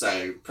tenants.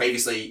 So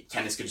previously,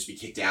 tenants could just be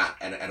kicked out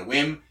at a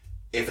whim.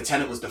 If a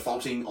tenant was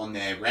defaulting on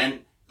their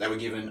rent, they were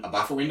given a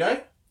buffer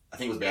window. I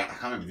think it was I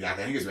can't remember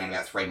exactly, I think it was around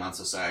about 3 months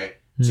or so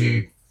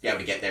to be able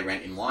to get their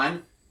rent in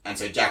line. And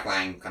so Jack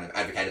Lang kind of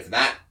advocated for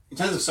that. In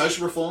terms of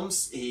social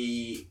reforms,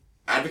 he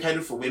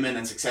advocated for women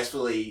and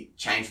successfully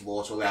changed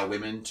law to allow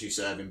women to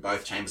serve in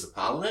both chambers of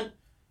parliament.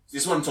 So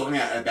this is what I'm talking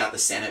about the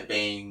Senate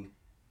being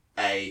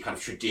a kind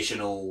of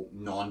traditional,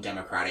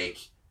 non-democratic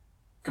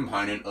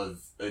component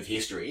of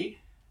history.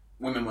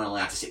 Women weren't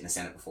allowed to sit in the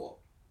Senate before.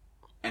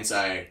 And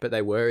so... But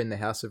they were in the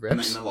House of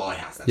Reps? In the lower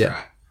house, that's Yeah.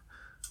 right.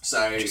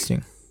 So...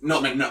 Interesting.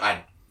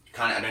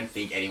 I don't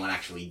think anyone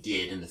actually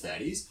did in the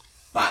 30s,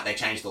 but they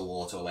changed the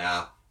law to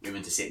allow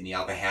women to sit in the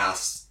upper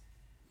house.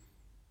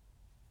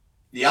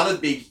 The other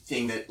big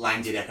thing that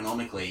Lang did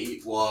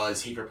economically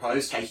was he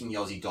proposed taking the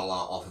Aussie dollar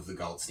off of the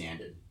gold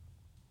standard.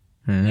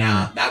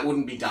 Now, that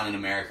wouldn't be done in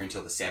America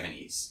until the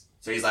 70s.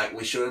 So he's like,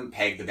 we shouldn't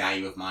peg the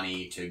value of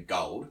money to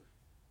gold.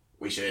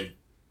 We should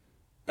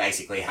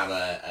basically have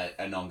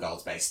a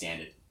non-gold based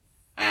standard.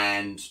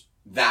 And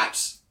that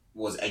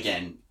was,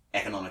 again,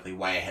 economically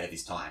way ahead of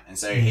his time. And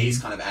so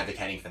he's kind of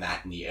advocating for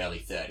that in the early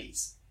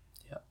 30s.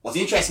 Yep. What's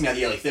interesting about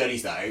the early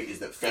 30s, though, is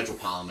that federal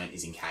parliament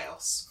is in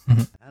chaos.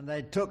 And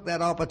they took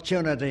that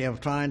opportunity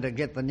of trying to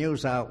get the New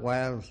South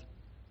Wales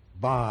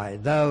by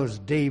those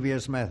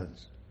devious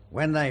methods.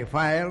 When they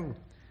failed,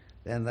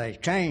 then they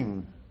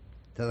came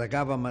to the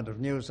government of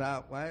New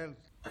South Wales.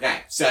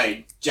 Okay, so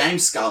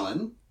James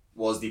Scullin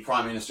was the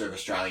Prime Minister of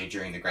Australia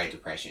during the Great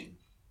Depression.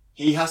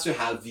 He has to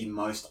have the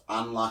most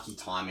unlucky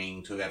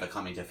timing to have ever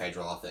come into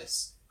federal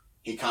office.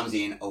 He comes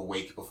in a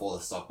week before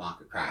the stock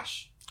market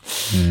crash.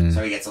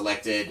 So he gets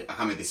elected, I can't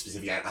remember the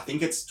specific date, I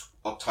think it's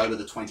October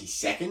the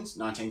 22nd,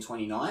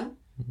 1929.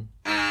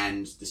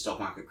 And the stock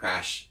market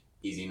crash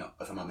is in,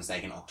 if I'm not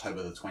mistaken,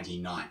 October the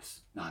 29th,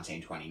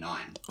 1929.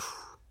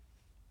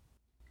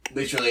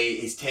 Literally,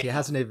 He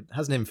hasn't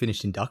even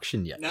finished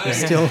induction yet. No.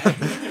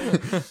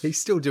 He's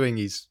still doing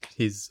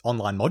his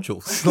online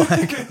modules.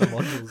 Like The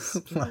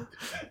modules. like,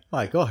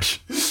 my gosh.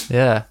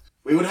 Yeah.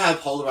 We would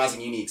have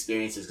polarizing uni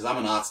experiences because I'm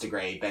an arts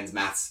degree, Ben's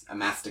a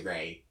maths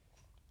degree.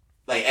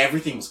 Like,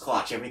 everything was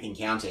clutch, everything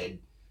counted.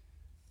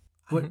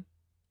 What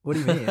do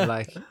you mean?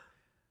 Like,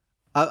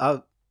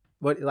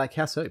 what? Like,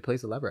 how so?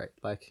 Please elaborate.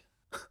 Like,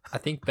 I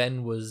think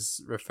Ben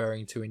was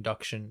referring to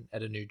induction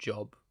at a new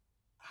job,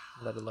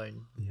 let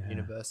alone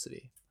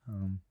university.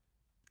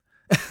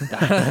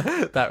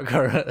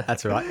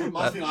 That's right. It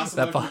must be nice to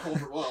that work in the part-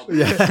 corporate world.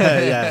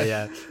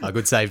 Yeah. A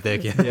good save there,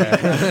 Ken.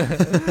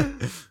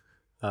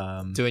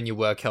 Yeah. Doing your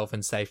work health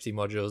and safety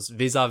modules.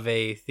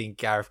 Vis-a-vis, think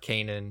Gareth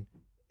Keenan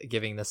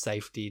giving the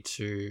safety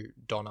to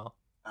Donna.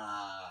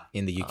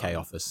 In the UK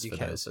office, UK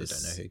for those who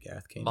office. don't know who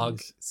Gareth Keenan Mug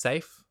is.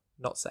 safe,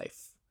 not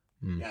safe.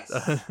 Yes.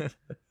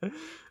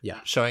 Yeah.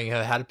 Showing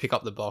her how to pick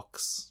up the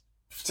box.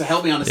 To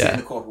help me understand Yeah.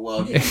 the corporate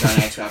world, you can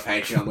donate to our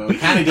Patreon, where we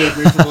can indeed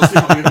move towards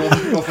becoming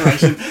a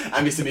corporation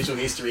and Mr. Mitchell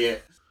history.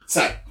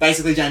 So,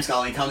 basically, James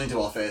Scullin comes into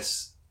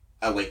office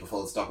a week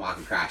before the stock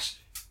market crash.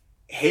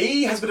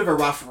 He has a bit of a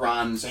rough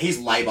run. So he's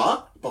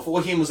Labor.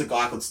 Before him was a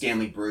guy called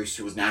Stanley Bruce,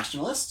 who was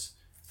Nationalist.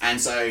 And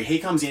so he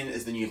comes in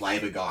as the new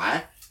Labor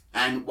guy.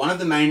 And one of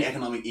the main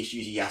economic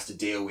issues he has to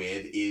deal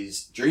with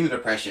is, during the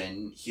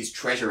Depression, his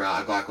treasurer,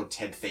 a guy called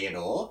Ted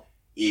Theodore,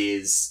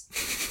 is...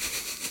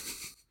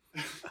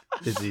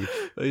 Is he?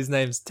 His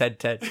name's Ted.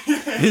 They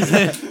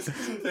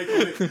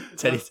called him,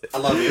 Teddy. I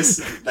love this.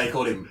 They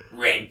called him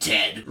Red Red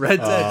Ted. Red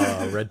Dead.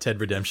 Oh, Red Ted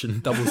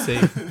Redemption. Double C.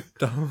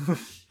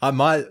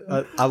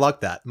 I like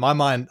that. My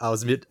mind, I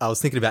was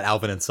thinking about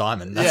Alvin and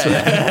Simon. That's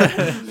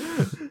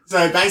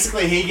So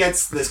basically, he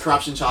gets this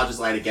corruption charges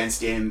laid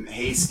against him.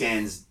 He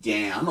stands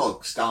down,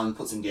 or Stalin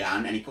puts him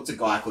down, and he puts a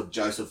guy called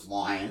Joseph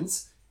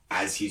Lyons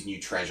as his new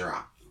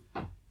treasurer.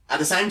 At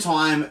the same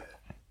time,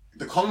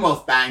 the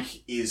Commonwealth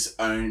Bank is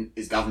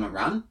government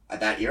run at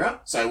that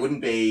era, so it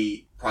wouldn't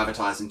be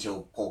privatized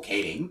until Paul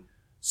Keating.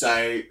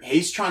 So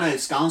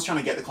Stalin's trying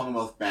to get the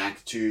Commonwealth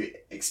Bank to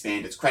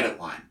expand its credit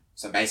line.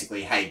 So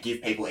basically, hey,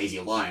 give people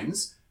easier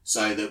loans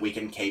so that we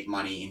can keep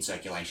money in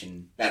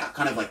circulation better.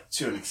 Kind of like,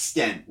 to an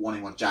extent,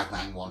 wanting what Jack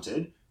Lang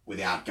wanted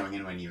without going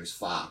anywhere near as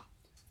far.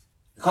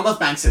 The Commonwealth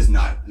Bank says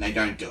no, and they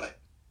don't do it.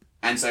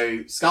 And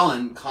so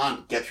Stalin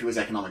can't get through his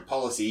economic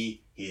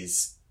policy.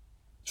 His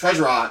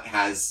treasurer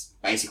has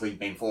basically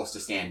been forced to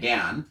stand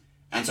down.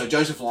 And so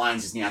Joseph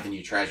Lyons is now the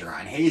new treasurer.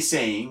 And he is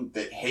seeing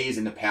that he is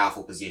in the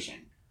powerful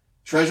position.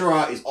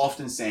 Treasurer is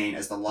often seen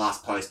as the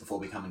last post before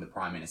becoming the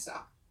prime minister.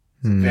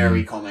 It's a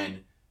very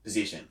common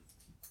position.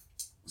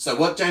 So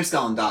what James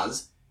Scullin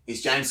does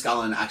is James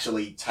Scullin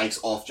actually takes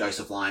off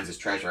Joseph Lyons as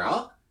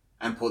treasurer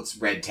and puts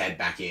Red Ted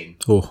back in.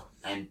 Oh.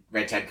 And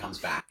Red Ted comes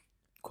back.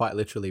 Quite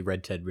literally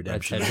Red Ted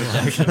Redemption.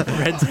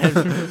 Red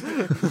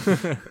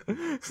Dead.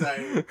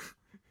 So,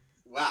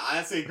 wow,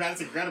 that's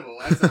incredible.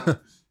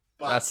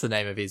 That's the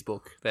name of his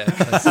book. There.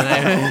 That's the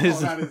name of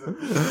his.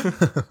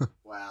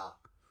 Wow.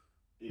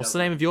 What's the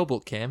name of your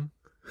book, Cam?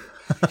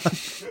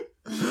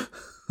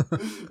 We're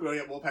going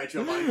to get more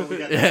Patreon money before we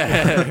get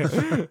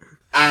there.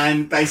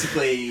 And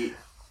basically,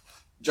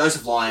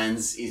 Joseph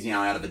Lyons is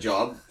now out of a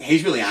job.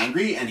 He's really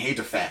angry and he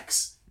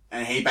defects.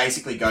 And he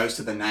basically goes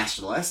to the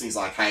Nationalists and he's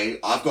like, hey,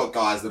 I've got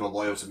guys that are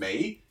loyal to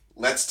me.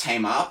 Let's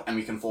team up and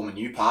we can form a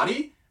new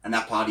party. And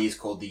that party is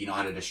called the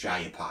United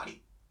Australia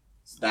Party.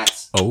 So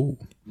that's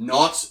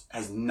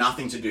has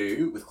nothing to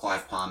do with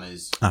Clive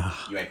Palmer's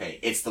UAP.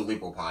 It's the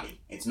Liberal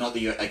Party. It's not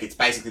it's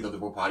basically the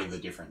Liberal Party with a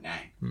different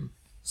name.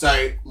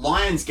 So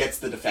Lyons gets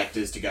the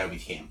defectors to go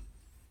with him.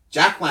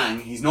 Jack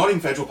Lang, he's not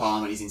in federal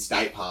parliament, he's in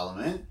state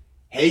parliament.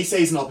 He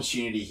sees an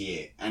opportunity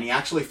here, and he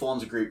actually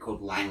forms a group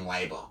called Lang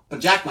Labor.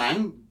 But Jack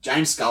Lang,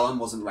 James Scullin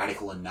wasn't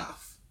radical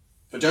enough.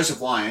 For Joseph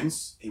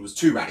Lyons, he was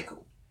too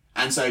radical.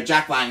 And so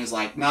Jack Lang is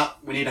like, no,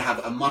 we need to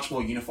have a much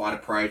more unified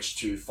approach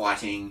to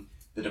fighting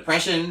the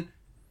Depression.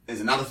 There's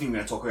another thing we're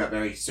going to talk about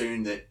very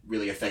soon that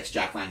really affects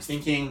Jack Lang's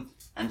thinking.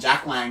 And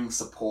Jack Lang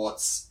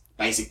supports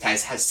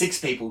has 6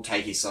 people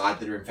take his side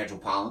that are in federal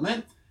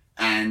parliament.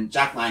 And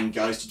Jack Lang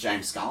goes to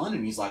James Scullin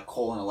and he's like,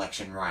 call an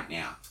election right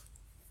now.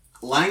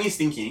 Lang is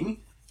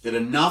thinking that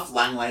enough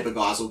Lang Labor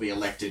guys will be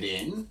elected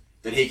in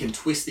that he can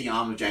twist the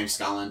arm of James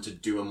Scullin to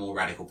do a more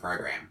radical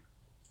program.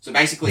 So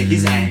basically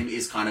his aim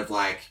is kind of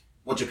like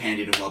what Japan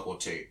did in World War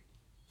II.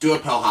 Do a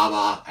Pearl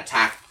Harbor,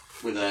 attack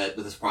with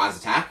a surprise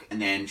attack, and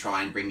then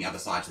try and bring the other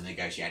side to the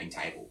negotiating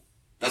table.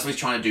 That's what he's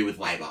trying to do with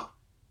Labor.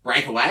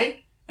 Break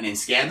away and then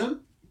scare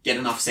them, get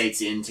enough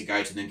seats in to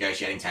go to the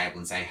negotiating table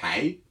and say,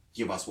 hey,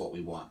 give us what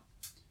we want.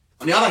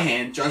 On the other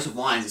hand, Joseph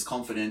Lyons is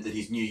confident that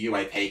his new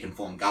UAP can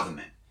form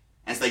government.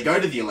 As they go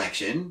to the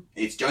election,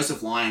 it's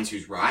Joseph Lyons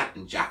who's right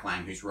and Jack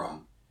Lang who's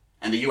wrong.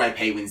 And the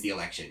UAP wins the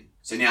election.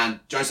 So now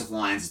Joseph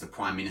Lyons is the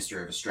Prime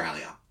Minister of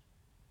Australia.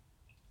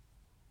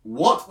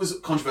 What was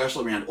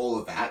controversial around all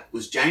of that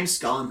was James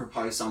Scullin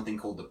proposed something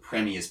called the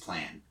Premier's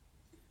Plan.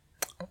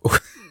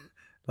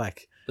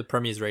 Like the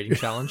Premier's Reading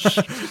Challenge.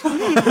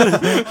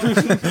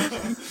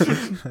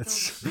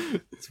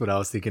 That's what I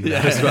was thinking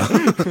about as well.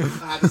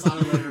 I had to sign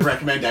a letter of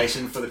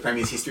recommendation for the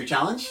Premier's History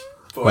Challenge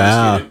for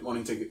a student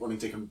wanting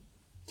to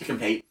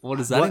compete. What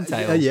does that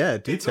entail? Yeah,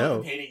 do It's tell.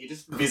 not competing, you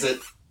just visit.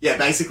 Yeah,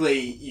 basically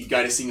you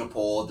go to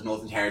Singapore, the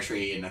Northern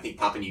Territory, and I think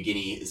Papua New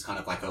Guinea is kind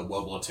of like a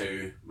World War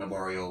II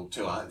memorial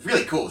tour. It's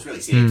really cool. It's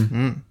really sick.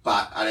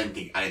 But I don't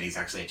think it's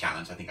actually a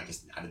challenge. I think I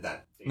just added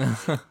that.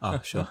 Oh,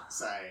 sure.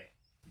 So,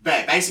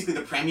 but basically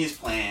the Premier's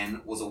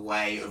Plan was a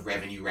way of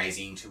revenue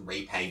raising to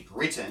repay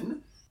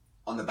Britain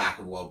on the back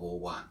of World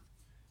War I.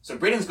 So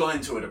Britain's gone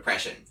into a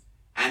depression.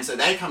 And so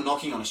they come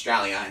knocking on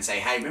Australia and say,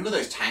 hey, remember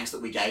those tanks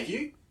that we gave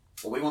you?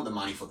 Well, we want the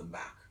money for them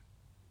back.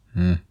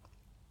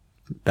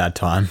 Bad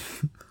time.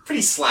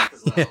 Pretty slack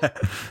as well.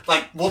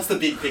 Like, what's the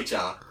big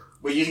picture?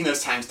 We're using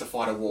those tanks to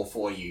fight a war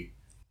for you.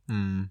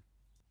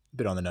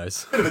 Bit on the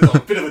nose. Bit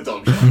of a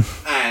dog shot.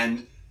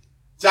 And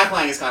Jack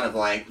Lang is kind of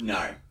like,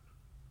 no.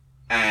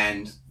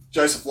 And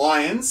Joseph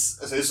Lyons,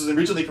 so this was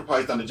originally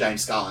proposed under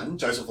James Scullin.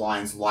 Joseph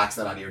Lyons likes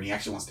that idea and he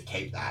actually wants to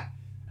keep that.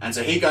 And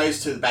so he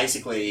goes to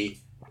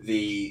basically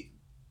the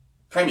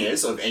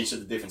premiers of each of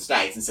the different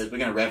states and says, we're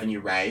going to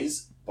revenue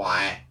raise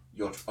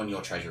on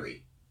your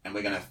treasury. And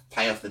we're going to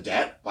pay off the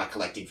debt by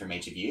collecting from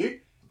each of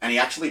you. And he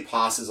actually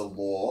passes a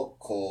law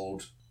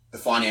called the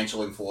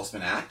Financial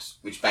Enforcement Act,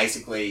 which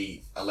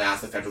basically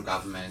allows the federal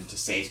government to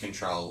seize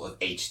control of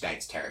each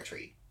state's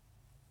territory.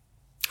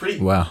 Pretty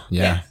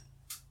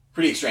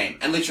extreme.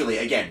 And literally,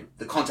 again,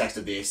 the context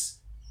of this,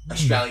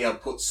 Australia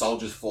put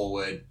soldiers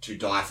forward to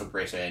die for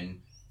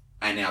Britain.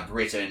 And now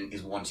Britain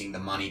is wanting the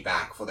money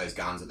back for those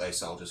guns that those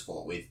soldiers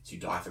fought with to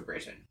die for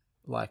Britain.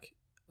 Like,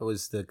 it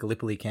was the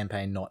Gallipoli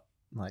campaign, not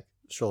like,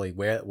 surely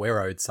we're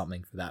owed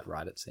something for that,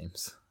 right? It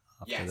seems.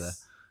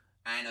 Yes.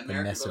 And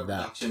America mess got a of that.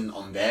 reduction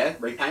on their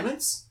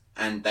repayments,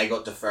 and they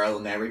got deferral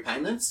on their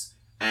repayments.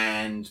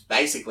 And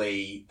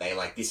basically,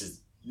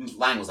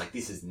 Lang was like,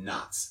 this is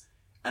nuts.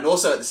 And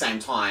also at the same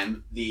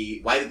time,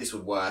 the way that this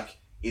would work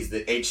is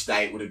that each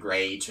state would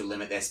agree to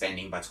limit their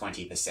spending by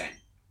 20%.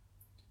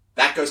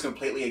 That goes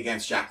completely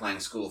against Jack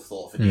Lang's school of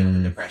thought for dealing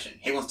with depression.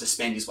 He wants to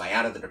spend his way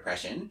out of the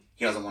depression.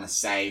 He doesn't want to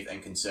save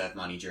and conserve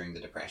money during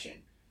the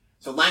depression.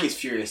 So Lang is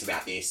furious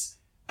about this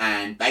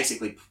and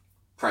basically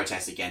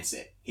protests against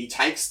it. He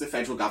takes the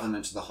federal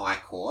government to the High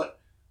Court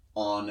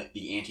on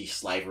the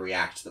Anti-Slavery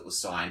Act that was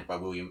signed by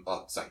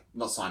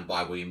not signed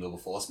by William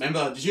Wilberforce.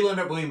 Remember, did you learn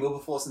about William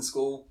Wilberforce in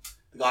school?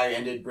 The guy who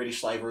ended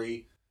British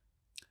slavery?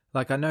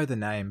 Like, I know the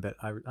name, but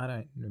I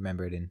don't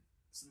remember it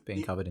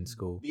being covered in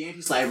school. The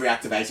Anti-Slavery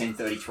Act of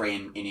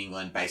 1833 in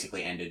England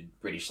basically ended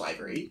British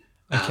slavery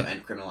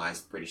and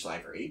criminalised British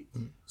slavery.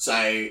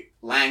 So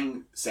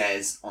Lang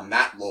says, on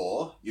that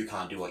law, you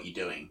can't do what you're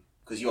doing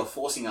because you are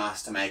forcing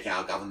us to make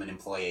our government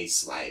employees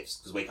slaves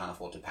because we can't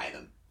afford to pay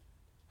them.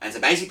 And so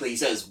basically he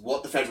says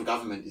what the federal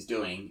government is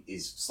doing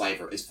is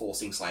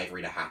forcing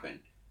slavery to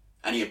happen.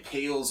 And he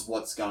appeals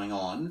what's going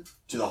on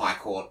to the High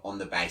Court on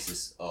the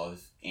basis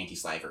of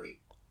anti-slavery.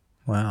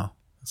 Wow.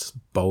 That's a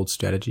bold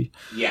strategy.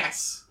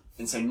 Yes.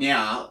 And so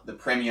now the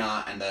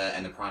Premier and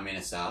the Prime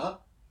Minister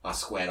are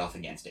squared off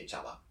against each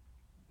other.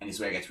 And this is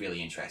where it gets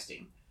really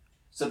interesting.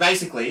 So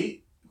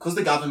basically, because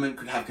the government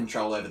could have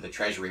control over the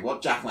Treasury,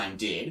 what Jack Lang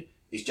did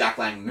is Jack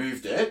Lang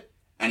moved it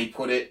and he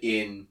put it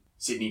in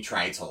Sydney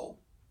Trades Hall.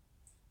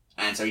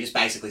 And so he just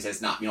basically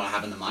says, nah, you're not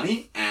having the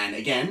money. And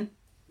again,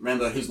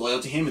 remember who's loyal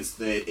to him? It's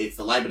the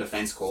Labour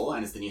Defence Corps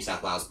and it's the New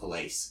South Wales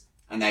Police.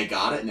 And they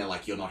guard it and they're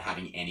like, you're not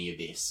having any of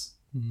this.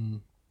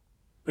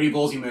 Pretty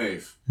ballsy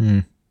move.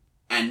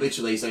 And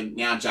literally, so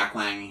now Jack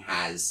Lang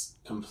has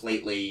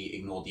completely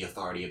ignored the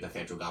authority of the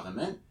federal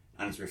government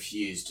and has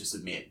refused to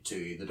submit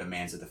to the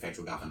demands of the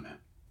federal government.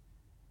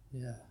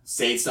 Yeah.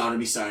 Seeds starting to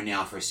be sown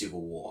now for a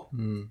civil war.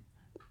 Do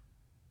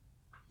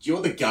you know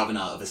what the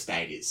governor of a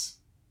state is?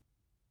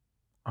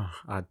 Oh,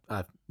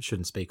 I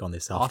shouldn't speak on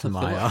this after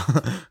my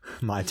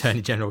my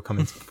Attorney General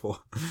comments before.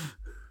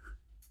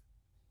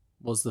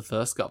 Was the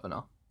first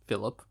governor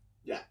Philip?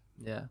 Yeah.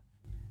 Yeah.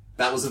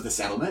 That was of the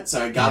settlement.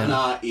 So a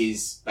governor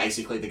is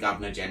basically the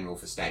Governor General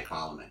for state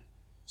parliament.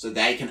 So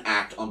they can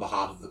act on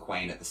behalf of the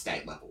Queen at the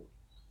state level.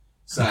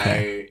 So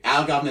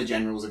our Governor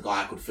General was a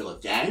guy called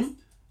Philip Game,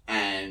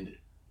 and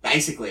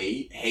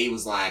basically he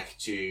was like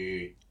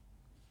to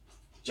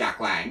Jack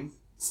Lang,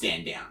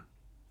 stand down,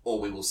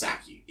 or we will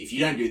sack you. If you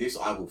don't do this,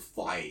 I will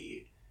fire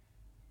you.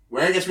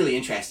 Where it gets really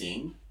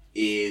interesting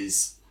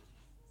is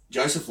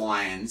Joseph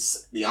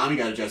Lyons, the army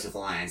go to Joseph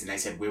Lyons, and they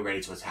said, we're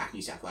ready to attack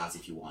New South Wales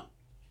if you want.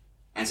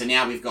 And so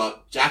now we've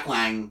got Jack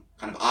Lang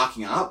kind of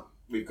arcing up.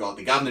 We've got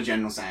the Governor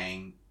General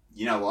saying,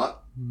 you know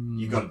what?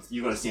 You've got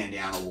to stand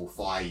down or we'll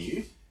fire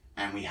you.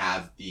 And we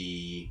have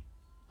the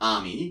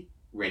army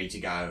ready to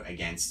go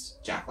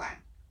against Jack Lang.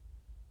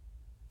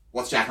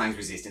 What's Jack Lang's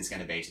resistance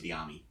going to be to the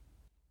army?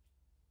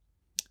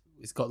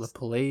 He's got the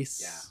police.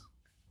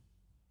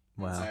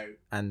 Yeah. Wow. So,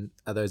 and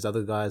are those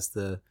other guys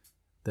the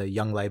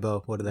Young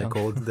Labour? What are they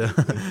called? The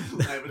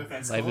Labour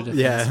Defence Labour Corps. Defence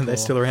yeah, Corps. they're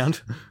still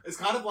around. It's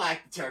kind of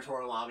like the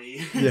Territorial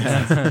Army.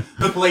 Yeah.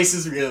 The police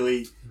is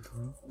really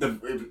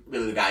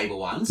the valuable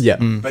ones. Yeah.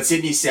 But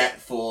Sydney's set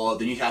for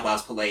the New South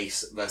Wales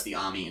Police versus the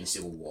Army in a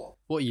civil war.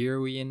 What year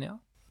are we in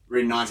now? We're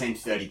in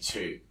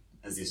 1932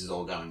 as this is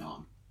all going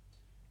on.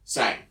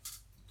 So, a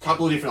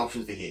couple of different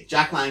options for here.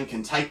 Jack Lang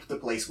can take the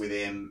police with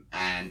him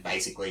and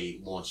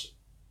basically launch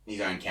his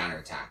own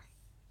counterattack.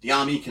 The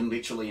army can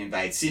literally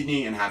invade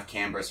Sydney and have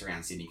Canberra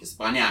surround Sydney because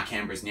by now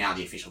Canberra is now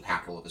the official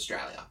capital of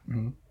Australia.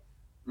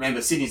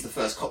 Remember, Sydney's the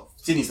first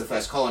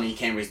colony.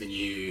 Canberra is the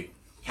new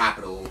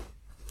capital.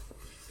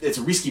 It's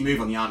a risky move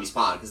on the army's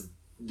part because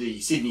the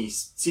Sydney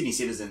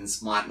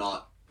citizens might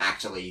not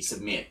actually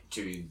submit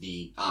to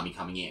the army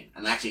coming in,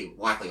 and actually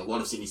likely a lot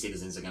of Sydney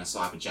citizens are going to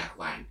side with Jack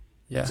Lang.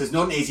 Yeah. So it's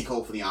not an easy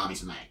call for the army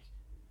to make.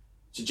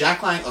 To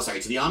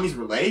the army's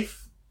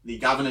relief, the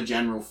Governor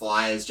General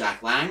fires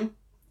Jack Lang.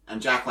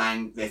 And Jack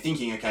Lang, they're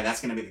thinking, okay,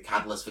 that's going to be the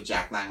catalyst for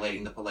Jack Lang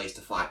leading the police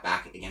to fight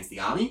back against the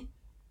army.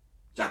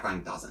 Jack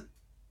Lang doesn't.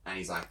 And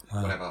he's like,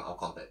 whatever, I'll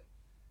cop it.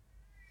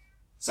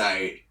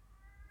 So,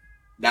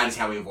 that is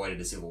how we avoided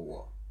a civil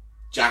war.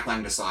 Jack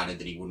Lang decided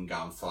that he wouldn't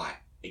go and fight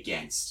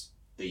against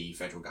the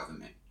federal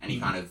government. And he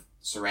kind of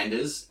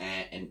surrenders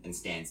and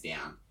stands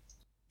down.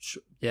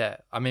 Yeah.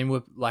 I mean,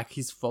 were like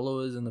his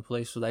followers and the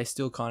police, were they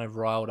still kind of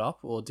riled up?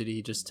 Or did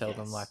he just tell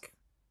them, like,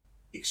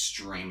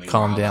 extremely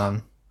calm riled down?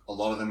 up. A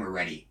lot of them were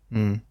ready.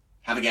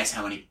 Have a guess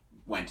how many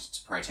went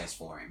to protest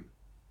for him.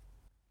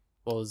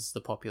 What was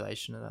the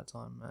population at that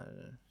time? I don't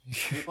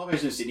know. The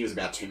population of Sydney was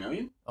about 2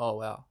 million. Oh,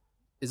 wow.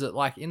 Is it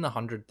like in the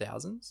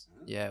 100,000s?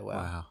 Yeah, wow.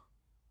 Wow.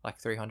 Like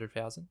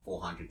 300,000?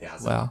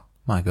 400,000. Wow.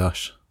 My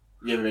gosh.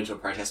 Have you ever been to a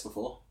protest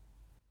before?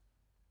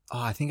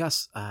 I think I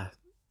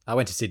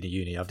went to Sydney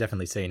Uni. I've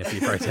definitely seen a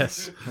few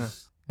protests.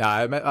 No,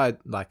 I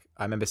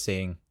remember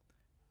seeing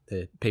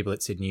the people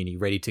at Sydney Uni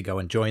ready to go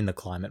and join the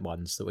climate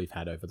ones that we've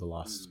had over the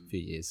last few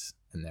years,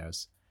 and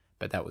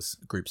but that was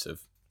groups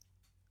of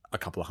a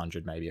couple of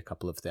hundred, maybe a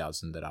couple of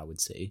thousand that I would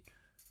see.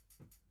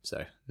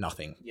 So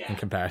nothing in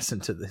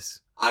comparison to this.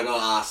 I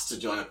got asked to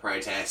join a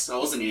protest. I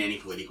wasn't in any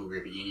political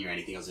group at uni or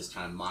anything. I was just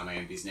trying to mind my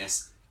own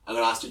business. I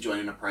got asked to join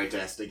in a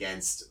protest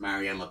against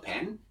Marine Le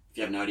Pen. If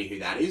you have no idea who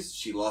that is,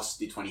 she lost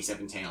the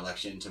 2017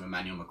 election to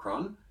Emmanuel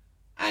Macron,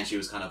 and she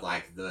was kind of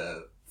like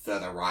the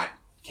further right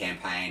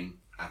campaign,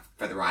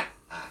 further right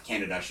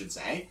candidate, I should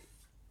say.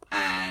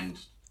 And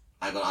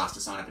I got asked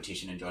to sign a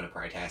petition and join a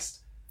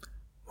protest.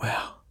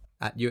 Wow.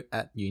 At uni?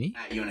 At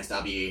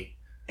UNSW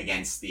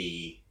against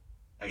the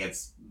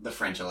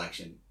French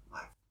election.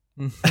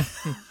 I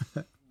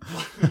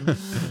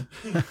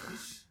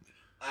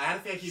had a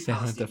fair few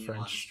Palestinian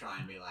ones try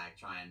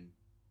and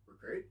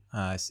recruit.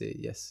 I see.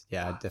 Yes.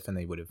 Yeah, I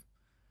definitely would have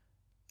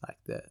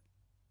liked that.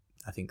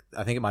 I think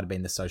it might have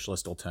been the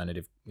Socialist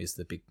Alternative is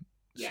the big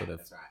sort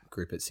of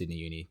group at Sydney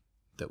Uni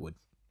that would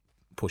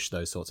push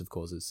those sorts of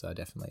causes. So I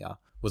definitely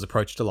was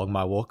approached along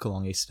my walk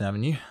along Eastern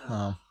Avenue.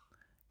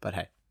 But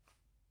hey,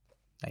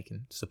 they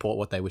can support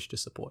what they wish to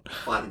support.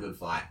 Fight the good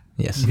fight.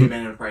 Yes. Have you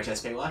been in a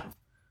protest, PY?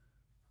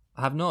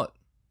 I have not.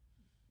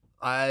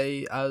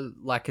 I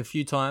like a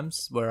few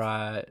times where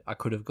I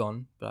could have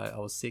gone, but I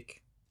was sick.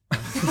 You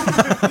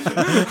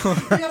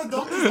had a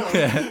doctor's note.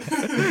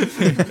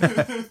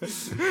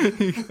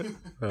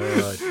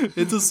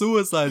 It's a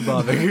suicide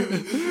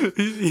bombing.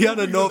 He had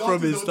a note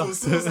from his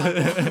doctor.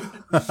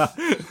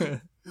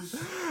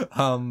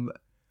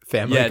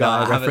 Family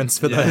Guy reference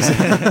for those.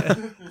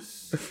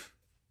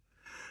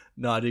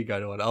 No, I did go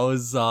to one. I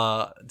was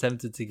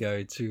tempted to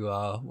go to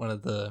one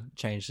of the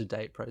change the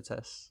date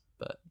protests,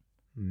 but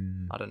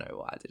I don't know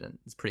why I didn't.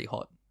 It's pretty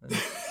hot.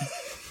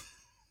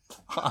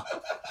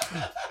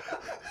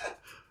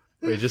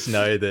 We just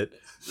know that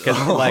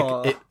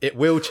because it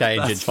will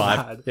change in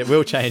five. It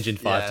will change in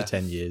 5 to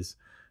 10 years.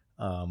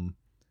 And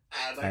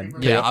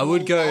I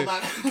would go.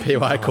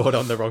 PY caught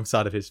on the wrong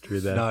side of history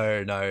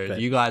there. No,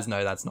 but you guys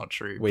know that's not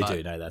true. We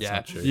do know that's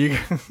not true.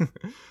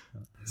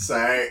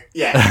 So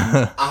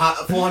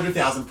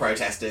 400,000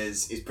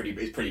 protesters is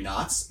pretty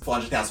nuts.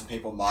 400,000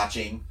 people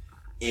marching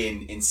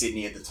in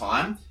Sydney at the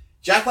time.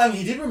 Jack Lang,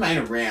 he did remain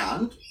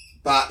around,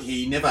 but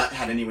he never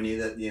had anywhere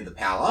near the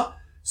power.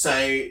 So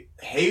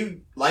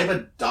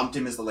Labor dumped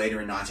him as the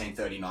leader in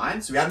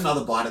 1939. So he had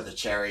another bite of the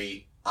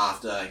cherry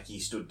after he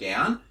stood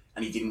down,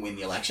 and he didn't win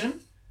the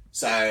election.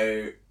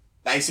 So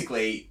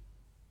basically,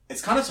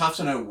 it's kind of tough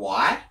to know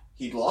why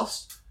he'd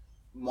lost.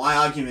 My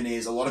argument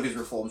is a lot of his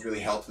reforms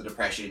really helped the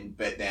Depression,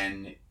 but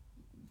then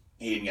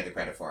he didn't get the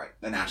credit for it.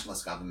 The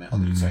nationalist government,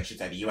 so I should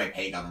say the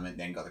UAP government,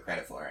 then got the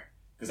credit for it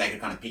because they could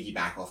kind of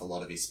piggyback off a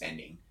lot of his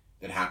spending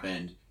that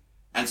happened.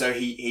 And so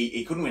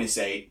he couldn't win a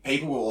seat.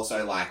 People were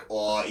also like,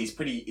 he's a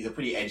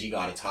pretty edgy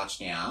guy to touch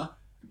now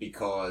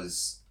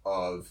because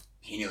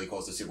he nearly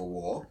caused a civil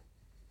war.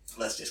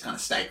 Let's just kind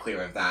of stay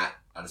clear of that.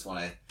 I just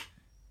want to...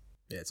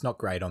 Yeah, it's not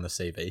great on the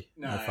CV,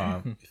 no. if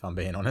I'm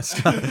being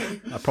honest.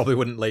 I probably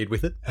wouldn't lead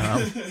with it.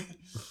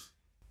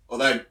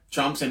 Although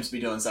Trump seems to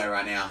be doing so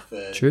right now.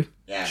 True.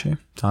 Yeah. True.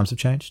 Times have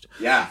changed.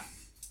 Yeah.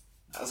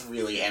 That was a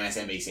really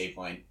MSNBC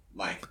point.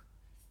 Like,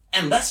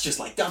 and that's just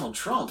like Donald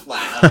Trump.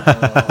 Like,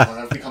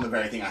 that's become the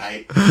very thing I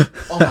hate.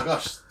 Oh my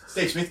gosh.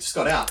 Steve Smith just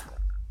got out.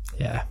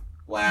 Yeah.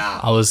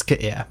 Wow.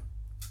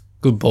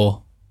 Good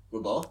ball.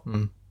 Good ball?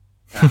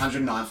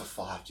 109 for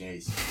 5,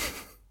 jeez.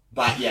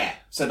 But yeah,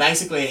 so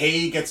basically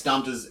he gets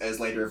dumped as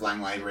leader of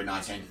Labor in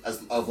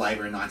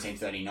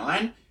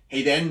 1939.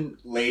 He then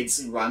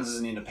runs as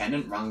an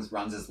independent,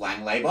 runs as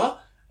Lang Labor.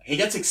 He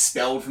gets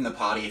expelled from the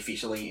party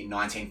officially in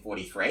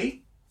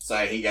 1943.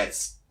 So he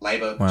gets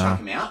Labor chuck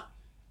him out.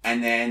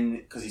 And then,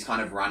 because he's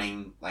kind of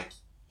running, like,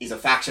 he's a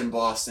faction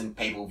boss and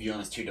people view him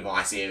as too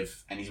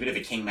divisive, and he's a bit of a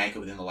kingmaker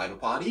within the Labor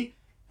Party.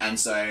 And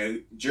so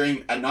at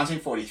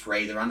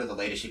 1943, they're under the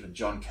leadership of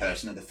John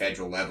Curtin at the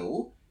federal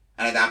level.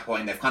 And at that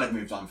point, they've kind of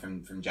moved on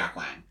from Jack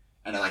Lang.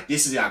 And they're like,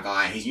 this is our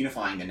guy. He's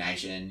unifying the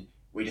nation.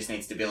 We just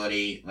need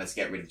stability. Let's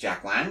get rid of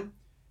Jack Lang.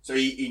 So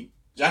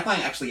Jack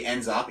Lang actually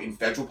ends up in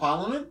federal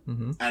parliament.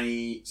 And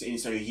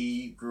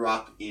he grew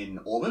up in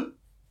Auburn.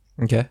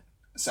 Okay.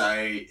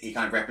 So he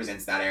kind of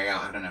represents that area.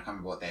 I can't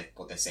remember what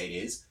their seat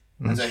is.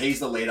 And so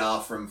he's the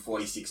leader from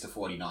 46 to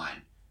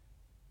 49.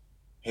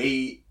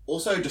 He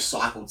also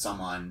discipled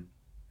someone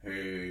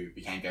who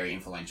became very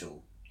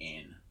influential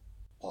in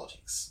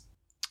politics.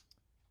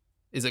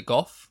 Is it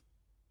Gough?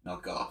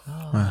 Not Gough.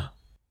 Oh.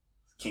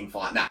 King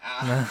Fight. Nah.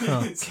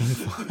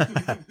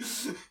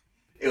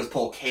 It was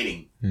Paul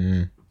Keating.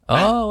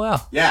 Oh,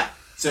 wow. Yeah.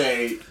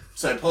 So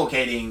Paul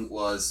Keating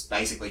was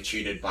basically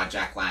tutored by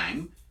Jack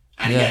Lang.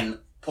 And again,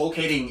 Paul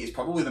Keating is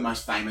probably the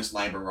most famous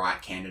Labor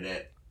right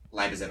candidate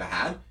Labor's ever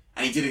had.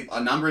 And he did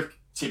a number of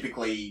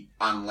typically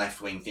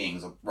left-wing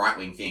things or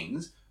right-wing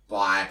things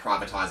by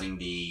privatising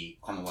the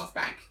Commonwealth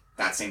Bank.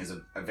 that's seen as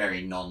a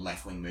very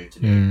non-left wing move to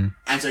do.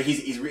 And so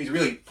he's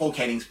really, Paul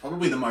Keating's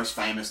probably the most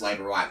famous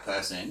Labour right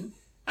person,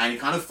 and he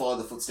kind of followed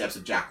the footsteps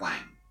of Jack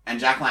Lang. And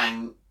Jack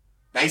Lang,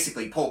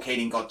 basically, Paul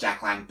Keating got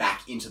Jack Lang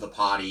back into the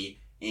party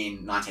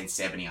in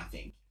 1970, I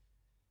think.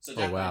 So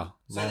Jack Lang,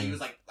 so he was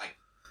like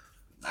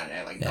I don't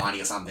know, like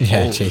 90 or something.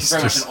 Yeah,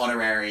 very much an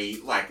honorary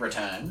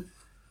return.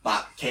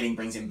 But Keating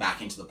brings him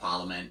back into the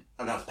parliament,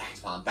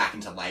 back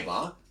into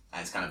Labour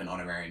as kind of an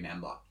honorary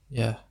member.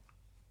 Yeah.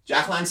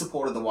 Jack Lang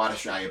supported the White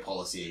Australia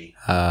policy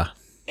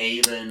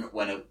even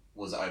when it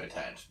was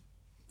overturned.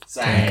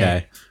 So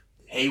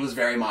he was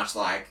very much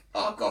like,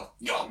 oh,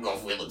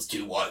 Gough Whitlam's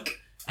too woke.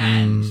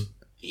 And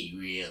he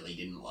really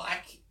didn't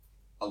like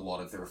a lot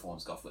of the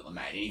reforms Gough Whitlam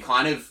made.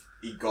 And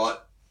he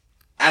got,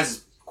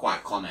 as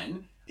quite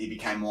common, he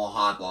became more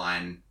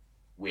hardline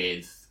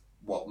with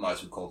what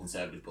most would call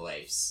conservative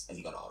beliefs as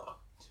he got older.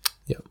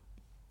 Yep.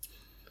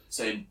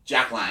 So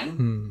Jack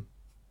Lang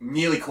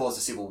nearly caused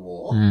a civil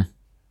war.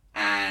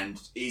 And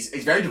he's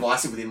very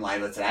divisive within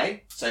Labor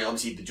today. So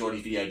obviously the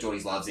Geordies video,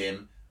 Geordies loves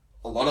him.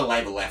 A lot of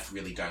Labor left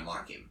really don't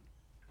like him.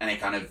 And they're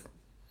kind of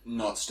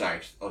not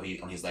stoked on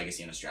his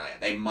legacy in Australia.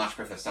 They much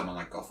prefer someone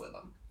like Gough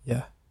Whitlam.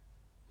 Yeah.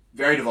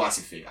 Very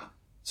divisive figure.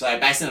 So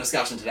based on the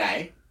discussion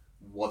today,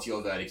 what's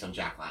your verdict on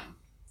Jack Lang?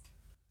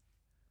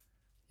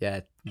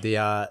 Yeah,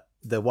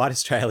 the White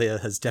Australia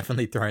has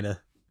definitely thrown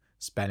a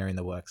spanner in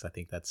the works. I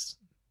think that's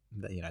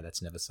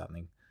never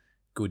something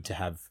good to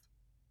have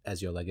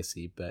as your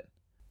legacy, but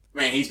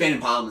I mean, he's been in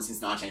Parliament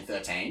since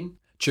 1913.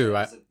 True.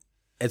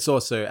 It's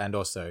also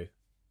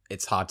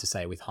it's hard to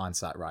say with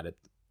hindsight, right?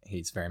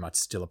 He's very much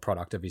still a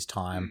product of his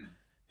time.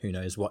 Who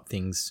knows what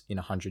things in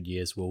 100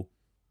 years we'll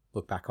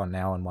look back on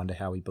now and wonder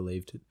how he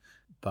believed it.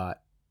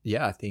 But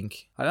yeah, I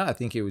think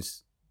he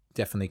was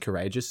definitely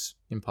courageous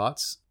in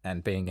parts,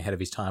 and being ahead of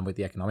his time with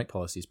the economic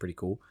policy is pretty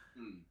cool.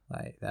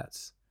 Like,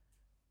 that's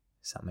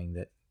something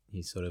that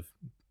he sort of,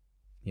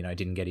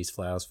 didn't get his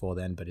flowers for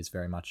then, but is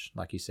very much,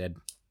 like you said,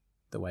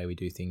 the way we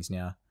do things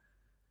now.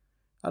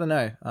 I don't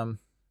know. I'm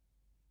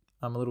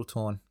a little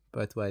torn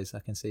both ways. I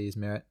can see his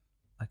merit.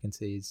 I can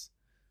see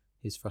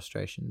his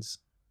frustrations.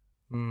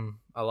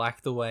 I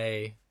like the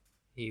way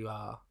he,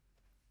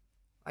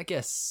 I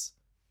guess,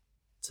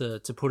 to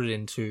put it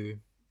into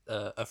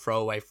a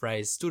throwaway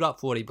phrase, stood up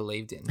for what he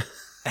believed in.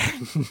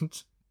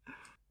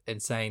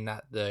 and saying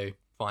that, though,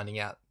 finding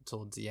out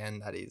towards the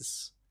end that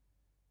he's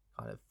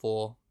kind of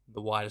for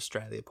the White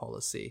Australia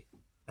policy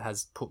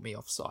has put me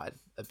offside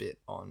a bit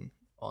on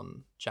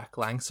Jack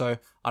Lang. So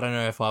I don't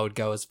know if I would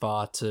go as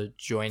far to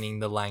joining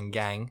the Lang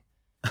gang.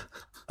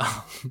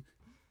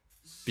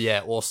 But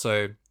yeah,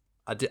 also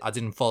I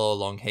didn't follow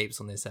along heaps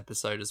on this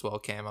episode as well,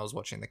 Cam. I was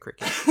watching the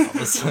cricket.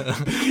 He's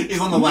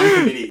on the Lang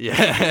committee.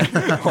 Yeah.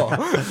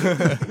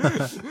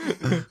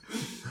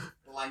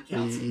 Lang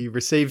Council. He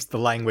receives the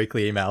Lang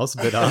weekly emails,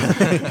 but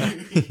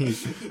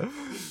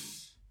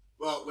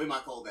well, we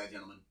might call there,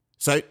 gentlemen.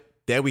 So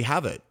there we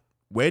have it.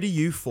 Where do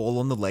you fall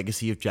on the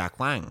legacy of Jack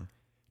Lang?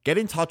 Get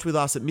in touch with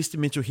us at Mr.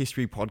 Mitchell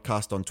History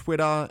Podcast on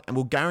Twitter, and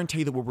we'll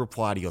guarantee that we'll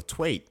reply to your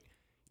tweet.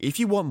 If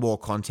you want more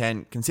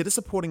content, consider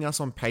supporting us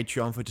on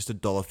Patreon for just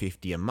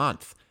 $1.50 a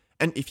month.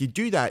 And if you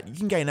do that, you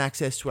can gain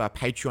access to our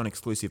Patreon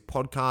exclusive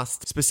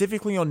podcast.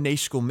 Specifically on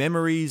Niche School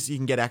Memories, you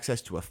can get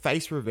access to a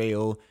face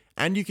reveal,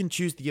 and you can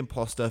choose the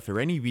imposter for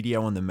any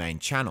video on the main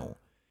channel.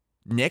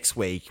 Next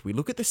week, we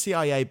look at the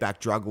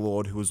CIA-backed drug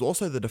lord who was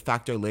also the de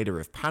facto leader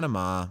of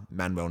Panama,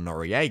 Manuel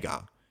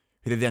Noriega,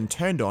 who they then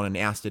turned on and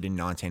ousted in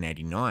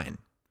 1989.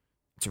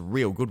 It's a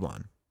real good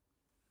one.